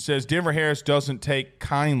Nielsen says Denver Harris doesn't take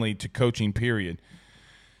kindly to coaching, period.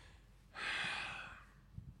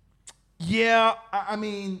 Yeah, I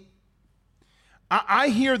mean, I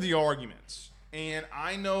hear the arguments, and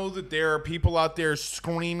I know that there are people out there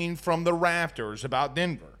screaming from the rafters about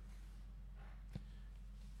Denver.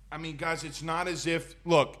 I mean, guys, it's not as if –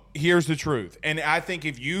 look, here's the truth. And I think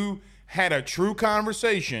if you – had a true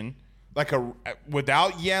conversation,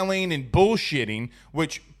 without yelling and bullshitting,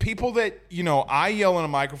 which people that, I yell in a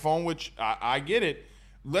microphone, which I get it.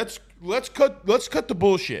 Let's cut the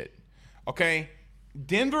bullshit. Okay?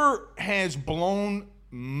 Denver has blown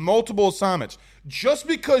multiple assignments. Just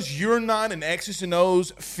because you're not an X's and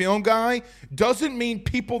O's film guy doesn't mean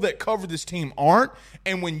people that cover this team aren't.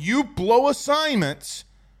 And when you blow assignments,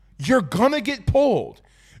 you're gonna get pulled.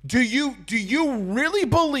 Do you really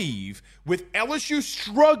believe, with LSU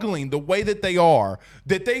struggling the way that they are,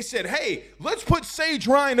 that they said, hey, let's put Sage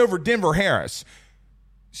Ryan over Denver Harris?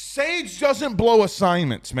 Sage doesn't blow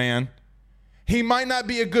assignments, man. He might not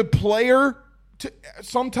be a good player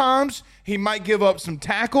sometimes. He might give up some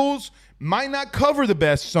tackles, might not cover the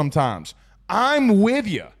best sometimes. I'm with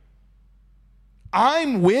you. I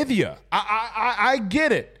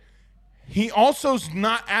get it. He also's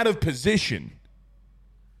not out of position.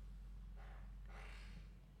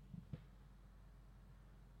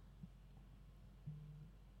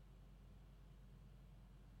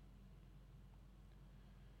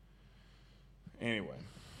 Anyway,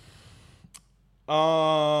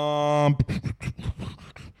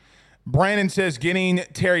 Brandon says getting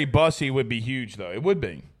Terry Bussey would be huge, though. It would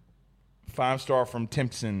be. 5-star from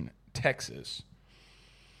Timpson, Texas.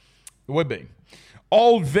 It would be.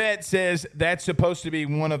 Old Vet says that's supposed to be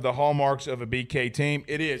one of the hallmarks of a BK team.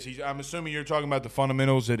 It is. I'm assuming you're talking about the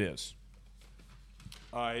fundamentals. It is.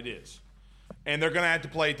 It is. And they're going to have to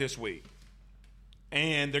play it this week.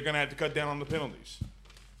 And they're going to have to cut down on the penalties.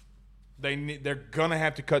 They're going to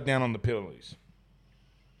have to cut down on the penalties.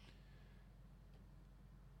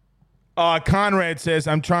 Conrad says,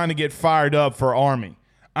 I'm trying to get fired up for Army.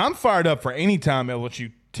 I'm fired up for any time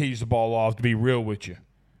LSU tees the ball off, to be real with you.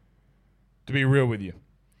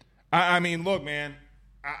 I mean, look, man,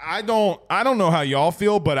 I don't know how y'all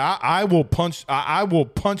feel, but I will punch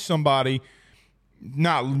somebody.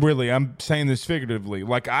 Not really. I'm saying this figuratively.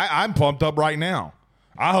 Like, I'm pumped up right now.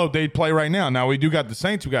 I hope they play right now. Now, we do got the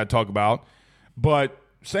Saints we got to talk about, but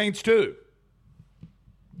Saints too.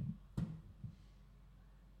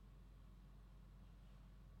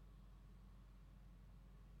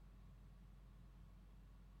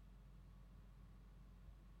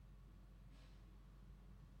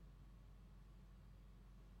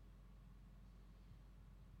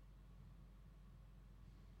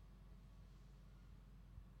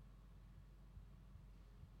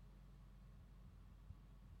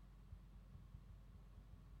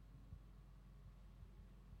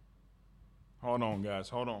 Hold on, guys.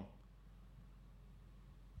 Hold on.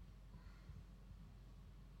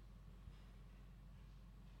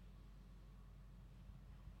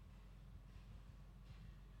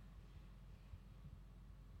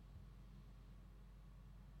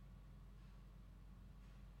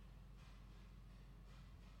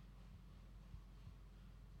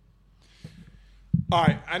 All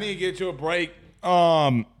right, I need to get to a break.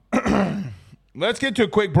 Let's get to a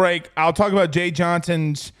quick break. I'll talk about Jay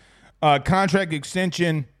Johnson's contract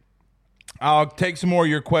extension. I'll take some more of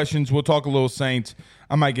your questions. We'll talk a little Saints.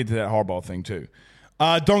 I might get to that Harbaugh thing too.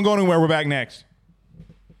 Don't go anywhere. We're back next.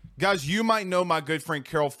 Guys, you might know my good friend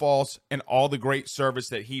Carol Falls and all the great service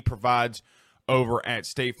that he provides over at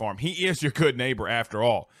State Farm. He is your good neighbor after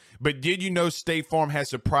all. But did you know State Farm has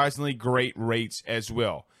surprisingly great rates as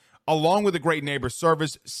well? Along with the great neighbor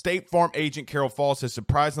service, State Farm agent Carol Falls has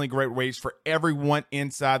surprisingly great rates for everyone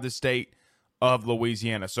inside the state of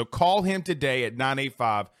Louisiana. So call him today at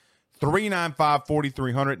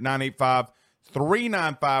 985-395-4300,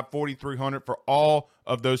 985-395-4300 for all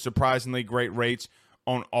of those surprisingly great rates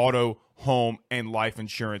on auto, home, and life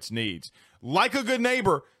insurance needs. Like a good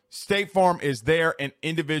neighbor, State Farm is there, and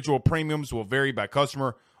individual premiums will vary by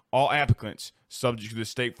customer. All applicants subject to the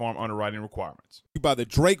State Farm underwriting requirements. By the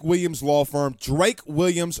Drake Williams Law Firm,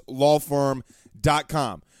 drakewilliamslawfirm.com.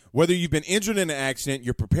 Insurance.com. Whether you've been injured in an accident,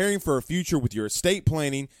 you're preparing for a future with your estate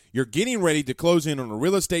planning, you're getting ready to close in on a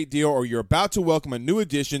real estate deal, or you're about to welcome a new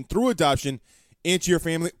addition through adoption into your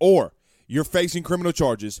family, or you're facing criminal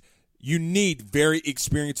charges, you need very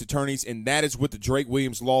experienced attorneys, and that is what the Drake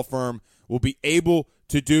Williams Law Firm will be able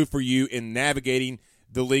to do for you in navigating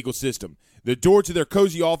the legal system. The door to their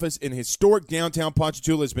cozy office in historic downtown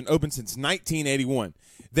Ponchatoula has been open since 1981.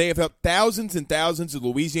 They have helped thousands and thousands of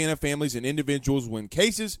Louisiana families and individuals win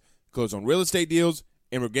cases, close on real estate deals,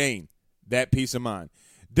 and regain that peace of mind.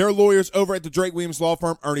 Their lawyers over at the Drake Williams Law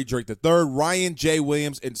Firm, Ernie Drake III, Ryan J.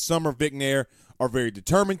 Williams, and Summer Vignair, are very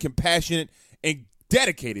determined, compassionate, and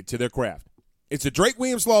dedicated to their craft. It's the Drake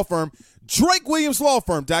Williams Law Firm,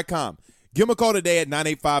 drakewilliamslawfirm.com. Give them a call today at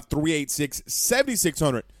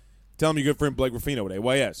 985-386-7600. Tell them your good friend Blake Ruffino at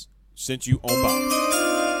AYS sent you on by.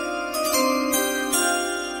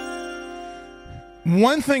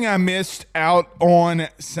 One thing I missed out on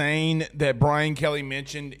saying that Brian Kelly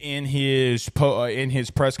mentioned in his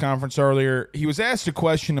press conference earlier, he was asked a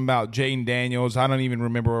question about Jayden Daniels. I don't even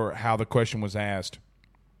remember how the question was asked.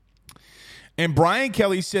 And Brian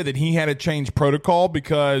Kelly said that he had to change protocol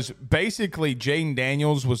because basically Jayden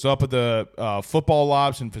Daniels was up at the football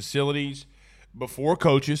ops and facilities before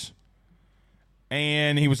coaches.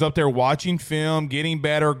 And he was up there watching film, getting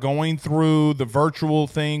better, going through the virtual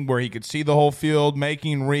thing where he could see the whole field,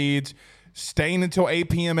 making reads, staying until 8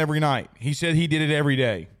 p.m. every night. He said he did it every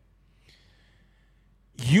day.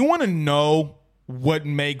 You want to know what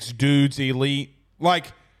makes dudes elite?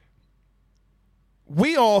 Like,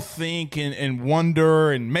 we all think and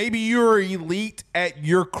wonder, and maybe you're elite at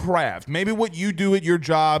your craft. Maybe what you do at your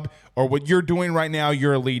job or what you're doing right now,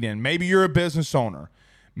 you're elite in. Maybe you're a business owner.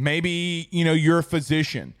 Maybe, you're a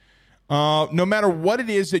physician. No matter what it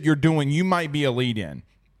is that you're doing, you might be elite in,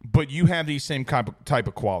 but you have these same type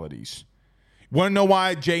of qualities. Want to know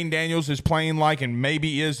why Jayden Daniels is playing like and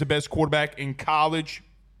maybe is the best quarterback in college?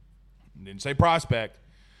 Didn't say prospect.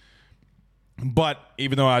 But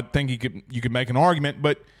even though I think you could make an argument,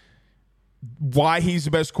 but why he's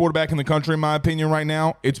the best quarterback in the country, in my opinion, right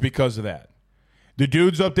now, it's because of that. The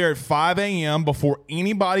dude's up there at 5 a.m. before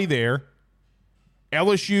anybody there.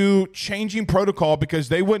 LSU changing protocol because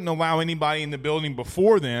they wouldn't allow anybody in the building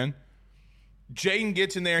before then. Jayden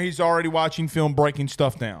gets in there. He's already watching film, breaking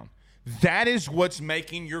stuff down. That is what's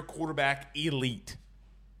making your quarterback elite.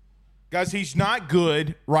 Guys, he's not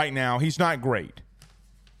good right now. He's not great.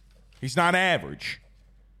 He's not average.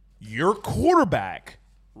 Your quarterback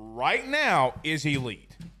right now is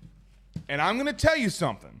elite. And I'm going to tell you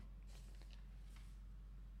something.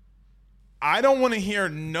 I don't want to hear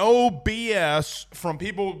no BS from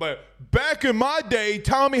people, but back in my day,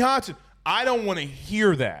 Tommy Hudson. I don't want to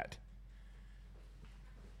hear that.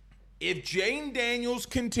 If Jayden Daniels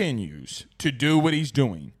continues to do what he's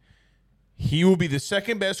doing, he will be the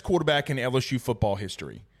second best quarterback in LSU football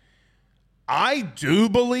history. I do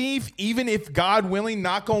believe, even if God willing,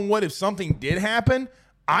 knock on wood, if something did happen,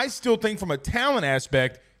 I still think from a talent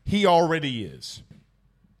aspect, he already is.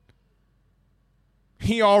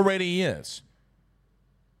 He already is.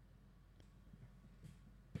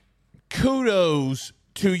 Kudos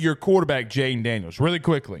to your quarterback, Jayden Daniels. Really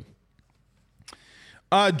quickly.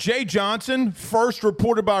 Jay Johnson, first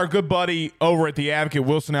reported by our good buddy over at The Advocate,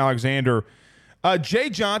 Wilson Alexander. Jay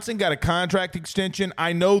Johnson got a contract extension.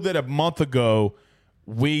 I know that a month ago,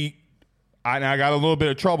 I got a little bit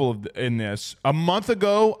of trouble in this. A month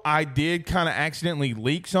ago, I did kind of accidentally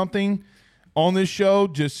leak something on this show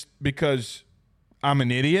just because I'm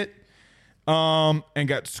an idiot and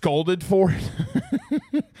got scolded for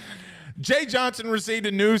it. Jay Johnson received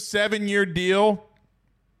a new 7-year deal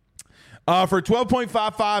for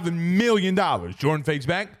 $12.55 million. Jordan fades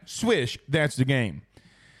back. Swish. That's the game.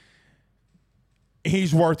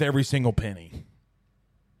 He's worth every single penny.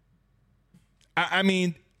 I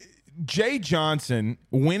mean, Jay Johnson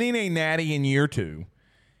winning a natty in year 2.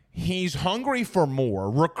 He's hungry for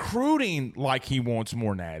more, recruiting like he wants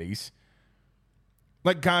more natties.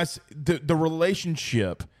 Like, guys, the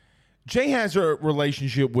relationship. Jay has a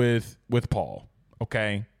relationship with Paul,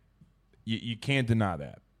 okay? You can't deny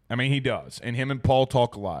that. I mean, he does. And him and Paul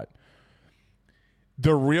talk a lot.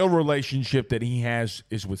 The real relationship that he has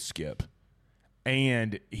is with Skip.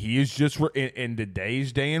 And he is just in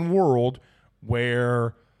today's day and world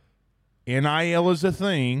where NIL is a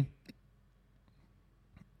thing,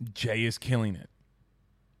 Jay is killing it.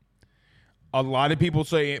 A lot of people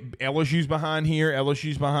say LSU's behind here,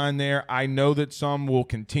 LSU's behind there. I know that some will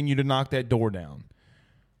continue to knock that door down.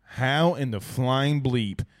 How in the flying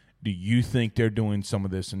bleep do you think they're doing some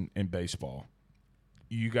of this in baseball?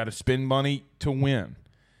 You got to spend money to win.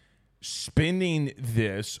 spending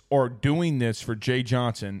this or doing this for Jay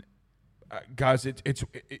Johnson, guys,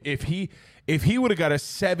 if he would have got a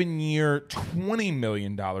 7-year, $20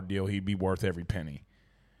 million deal, he'd be worth every penny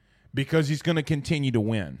because he's going to continue to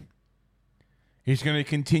win. He's going to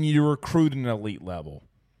continue to recruit at an elite level.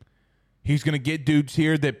 He's going to get dudes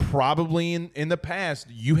here that probably in the past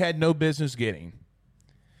you had no business getting.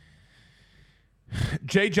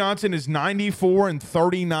 Jay Johnson is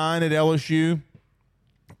 94-39 at LSU,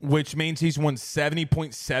 which means he's won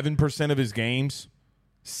 70.7% of his games.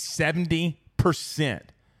 70%.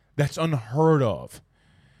 That's unheard of.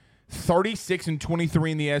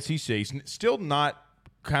 36-23 in the SEC. Still not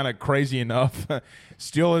kind of crazy enough.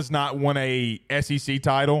 Still has not won a SEC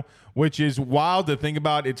title, which is wild to think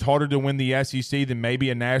about. It's harder to win the SEC than maybe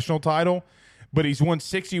a national title, but he's won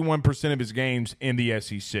 61% of his games in the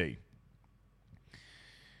SEC.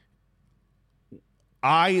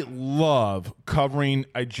 I love covering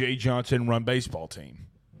a Jay Johnson run baseball team.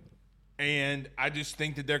 And I just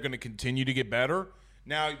think that they're going to continue to get better.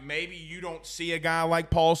 Now, maybe you don't see a guy like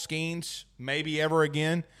Paul Skeens maybe ever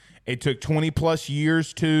again. It took 20-plus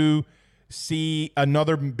years to see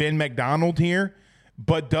another Ben McDonald here,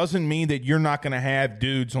 but doesn't mean that you're not going to have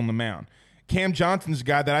dudes on the mound. Cam Johnson's a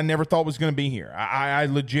guy that I never thought was going to be here. I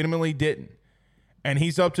legitimately didn't. And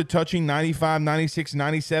he's up to touching 95, 96,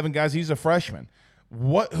 97 guys. He's a freshman.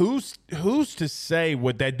 Who's to say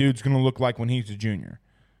what that dude's going to look like when he's a junior?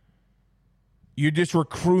 You're just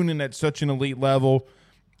recruiting at such an elite level.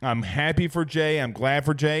 I'm happy for Jay. I'm glad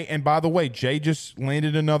for Jay. And by the way, Jay just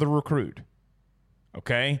landed another recruit.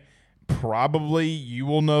 Okay? Probably you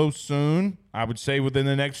will know soon. I would say within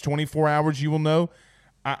the next 24 hours you will know.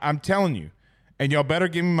 I'm telling you. And y'all better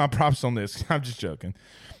give me my props on this. I'm just joking.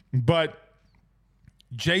 But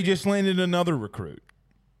Jay just landed another recruit.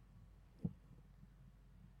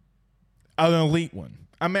 An elite one.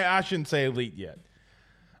 I mean, I shouldn't say elite yet.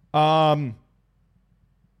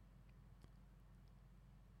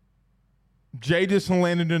 Jay just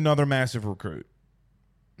landed another massive recruit.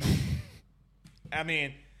 I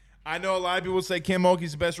mean, I know a lot of people say Kim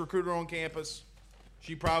Mulkey's the best recruiter on campus.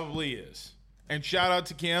 She probably is. And shout out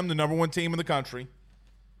to Kim, the number one team in the country.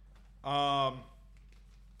 But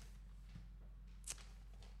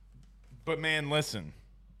man, listen.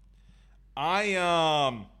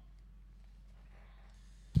 I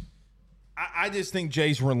just think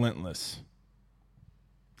Jay's relentless.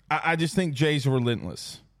 I just think Jay's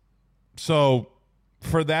relentless. So,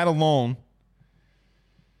 for that alone,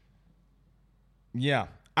 yeah.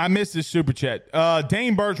 I missed this super chat.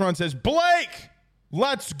 Dane Bergeron says, Blake,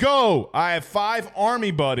 let's go. I have 5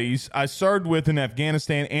 Army buddies I served with in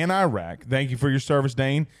Afghanistan and Iraq. Thank you for your service,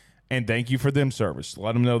 Dane, and thank you for them service.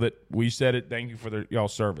 Let them know that we said it. Thank you for y'all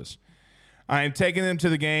service. I am taking them to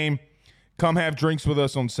the game. Come have drinks with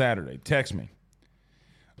us on Saturday. Text me.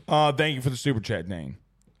 Thank you for the super chat, Dane.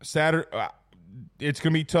 Saturday, it's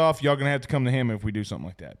going to be tough. Y'all going to have to come to him if we do something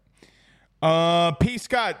like that. P.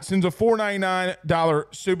 Scott sends a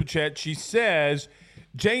 $4.99 super chat. She says,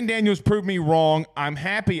 Jane Daniels proved me wrong. I'm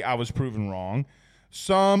happy I was proven wrong.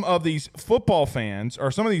 Some of these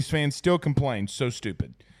fans still complain. So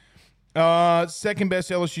stupid. Second best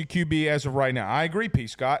LSU QB as of right now. I agree, P.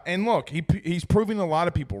 Scott. And look, he's proving a lot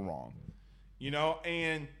of people wrong. You know,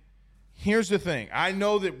 and here's the thing. I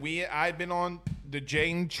know that I've been on the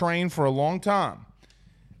Jane train for a long time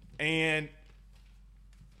and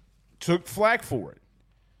took flack for it.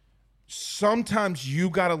 Sometimes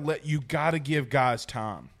you gotta give guys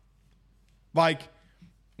time. Like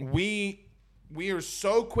we are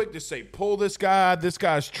so quick to say, pull this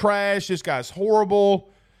guy's trash, this guy's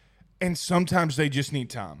horrible, and sometimes they just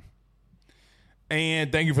need time.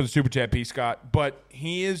 And thank you for the super chat, P. Scott. But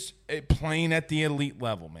he is playing at the elite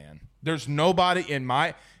level, man. There's nobody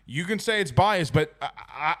you can say it's biased, but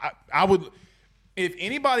I would, if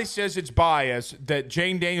anybody says it's biased that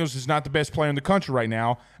Jane Daniels is not the best player in the country right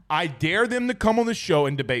now, I dare them to come on the show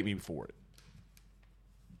and debate me for it.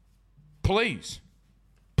 Please.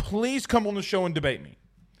 Please come on the show and debate me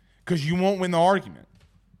because you won't win the argument.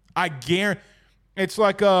 I guarantee. It's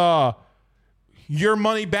like your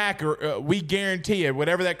money back or we guarantee it,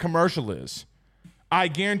 whatever that commercial is. I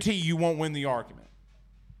guarantee you won't win the argument.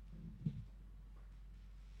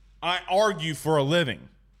 I argue for a living.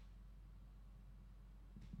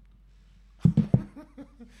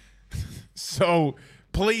 So,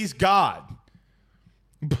 please God,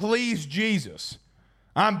 please Jesus,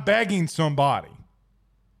 I'm begging somebody.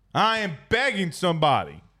 I am begging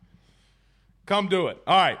somebody. Come do it.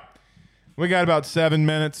 All right. We got about 7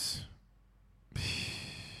 minutes.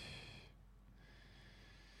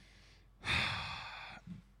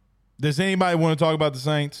 Does anybody want to talk about the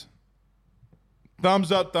Saints?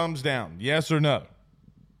 Thumbs up, thumbs down. Yes or no?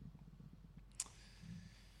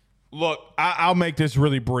 Look, I'll make this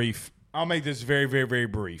really brief. I'll make this very, very, very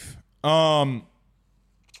brief.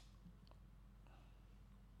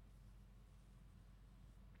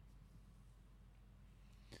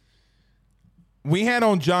 We had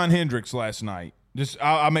on John Hendricks last night.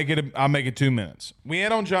 I'll make it 2 minutes. We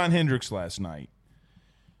had on John Hendricks last night.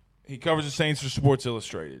 He covers the Saints for Sports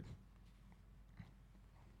Illustrated.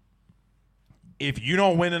 If you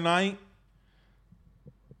don't win tonight,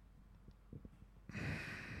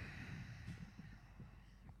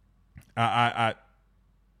 I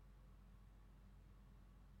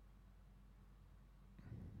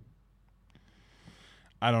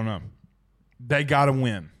don't know. They got to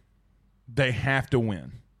win. They have to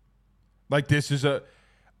win. Like, this is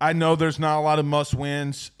I know there's not a lot of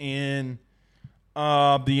must-wins in the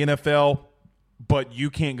NFL, but you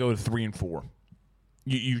can't go to 3-4.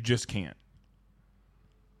 You just can't.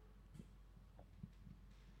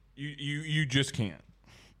 You just can't.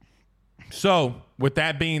 So, with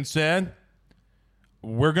that being said,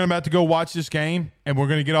 we're about to go watch this game, and we're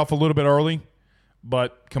going to get off a little bit early,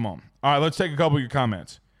 but come on. All right, let's take a couple of your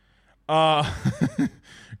comments.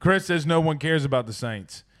 Chris says no one cares about the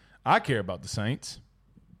Saints. I care about the Saints.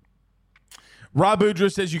 Rob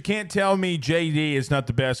Boudreaux says you can't tell me JD is not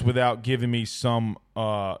the best without giving me some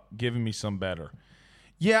better.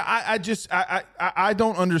 Yeah, I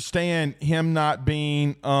don't understand him not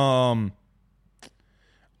being I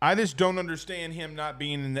just don't understand him not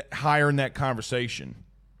being higher in that conversation,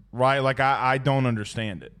 right? Like, I don't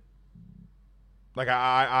understand it. Like,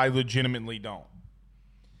 I legitimately don't.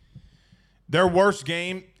 Their worst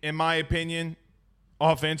game, in my opinion,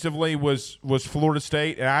 offensively was Florida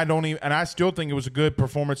State, and I still think it was a good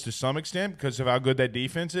performance to some extent because of how good that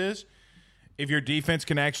defense is. If your defense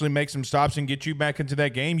can actually make some stops and get you back into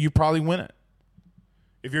that game, you probably win it.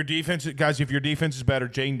 If your defense is better,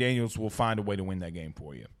 Jaden Daniels will find a way to win that game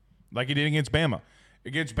for you, like he did against Bama.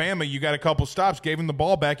 Against Bama, you got a couple stops, gave him the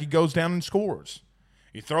ball back, he goes down and scores.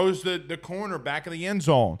 He throws the corner back of the end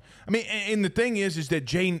zone. I mean, and the thing is that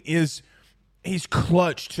Jaden he's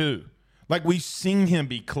clutch too. Like, we've seen him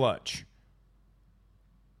be clutch,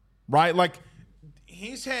 right? Like,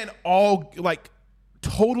 he's had all, like,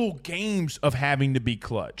 total games of having to be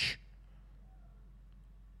clutch.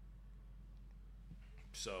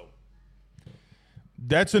 So,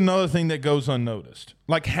 that's another thing that goes unnoticed.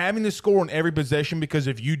 Like, having to score in every possession because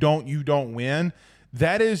if you don't win,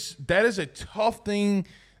 that is a tough thing.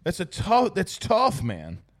 That's tough,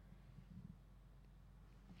 man.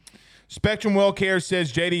 Spectrum Wellcare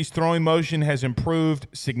says JD's throwing motion has improved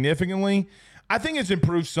significantly. I think it's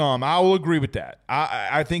improved some. I will agree with that.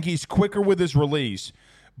 I think he's quicker with his release,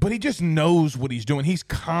 but he just knows what he's doing. He's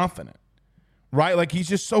confident, right? Like, he's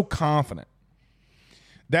just so confident.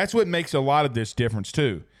 That's what makes a lot of this difference,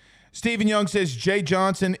 too. Stephen Young says Jay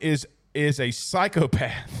Johnson is a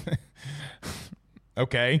psychopath.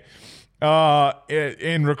 Okay.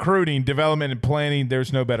 In recruiting, development, and planning,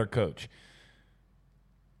 there's no better coach.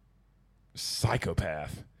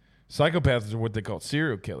 Psychopath. Psychopaths are what they call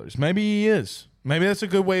serial killers. Maybe he is. Maybe that's a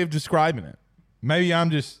good way of describing it. Maybe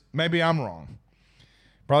I'm wrong.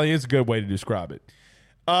 Probably is a good way to describe it.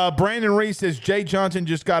 Brandon Reese says Jay Johnson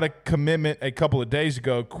just got a commitment a couple of days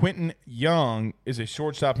ago. Quentin Young is a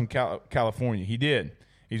shortstop from California. He did.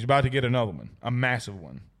 He's about to get another one, a massive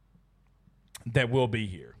one that will be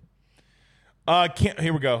here.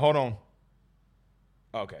 Here we go. Hold on.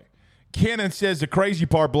 Okay. Cannon says the crazy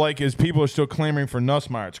part, Blake, is people are still clamoring for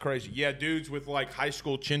Nussmeier. It's crazy. Yeah, dudes with, like, high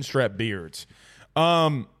school chin strap beards.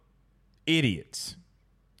 Idiots.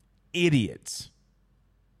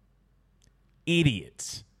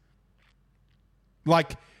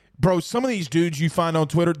 Like, bro, some of these dudes you find on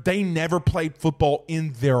Twitter, they never played football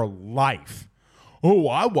in their life. Oh,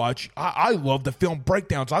 I love the film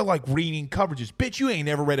breakdowns. I like reading coverages. Bitch, you ain't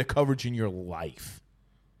never read a coverage in your life.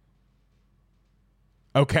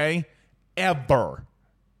 Okay? Ever.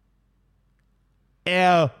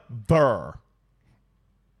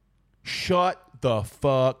 Shut the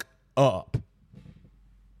fuck up.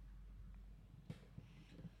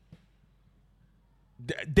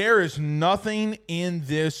 There is nothing in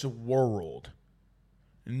this world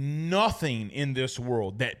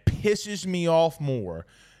that pisses me off more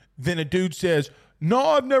than a dude says, no,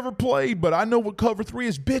 I've never played, but I know what cover 3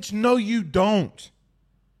 is. Bitch, no, you don't.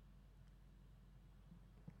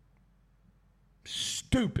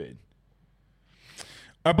 Stupid.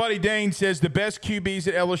 Our buddy Dane says the best QBs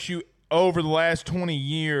at LSU over the last 20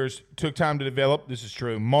 years took time to develop. This is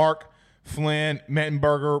true. Mark, Flynn,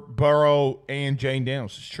 Mettenberger, Burrow, and Jane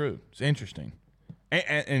Daniels. It's true. It's interesting.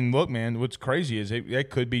 And look, man, what's crazy is that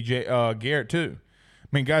could be Garrett too. I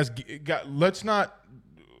mean, guys, let's not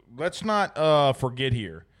forget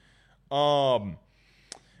here.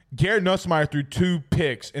 Garrett Nussmeier threw 2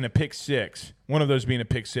 picks and a pick 6. One of those being a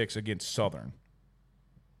pick 6 against Southern.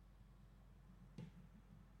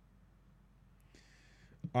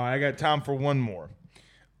 All right, I got time for one more.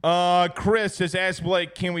 Chris says, ask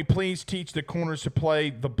Blake, can we please teach the corners to play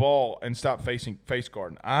the ball and stop face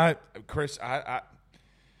guarding? Chris,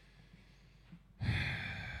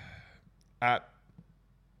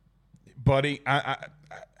 buddy,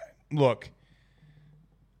 look,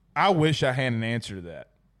 I wish I had an answer to that.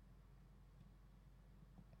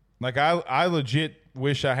 Like, I legit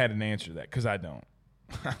wish I had an answer to that because I don't.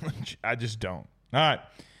 I just don't. All right.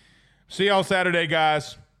 See y'all Saturday,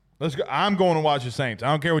 guys. Let's go. I'm going to watch the Saints. I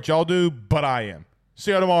don't care what y'all do, but I am.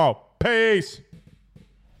 See you tomorrow. Peace.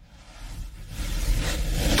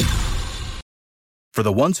 For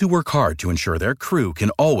the ones who work hard to ensure their crew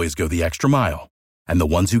can always go the extra mile, and the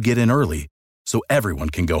ones who get in early so everyone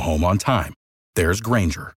can go home on time, there's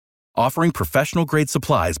Grainger, offering professional-grade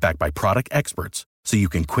supplies backed by product experts so you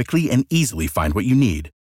can quickly and easily find what you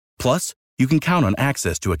need. Plus, you can count on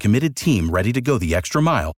access to a committed team ready to go the extra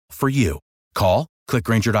mile for you. Call, click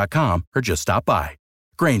Grainger.com, or just stop by.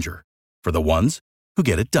 Grainger, for the ones who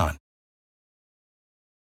get it done.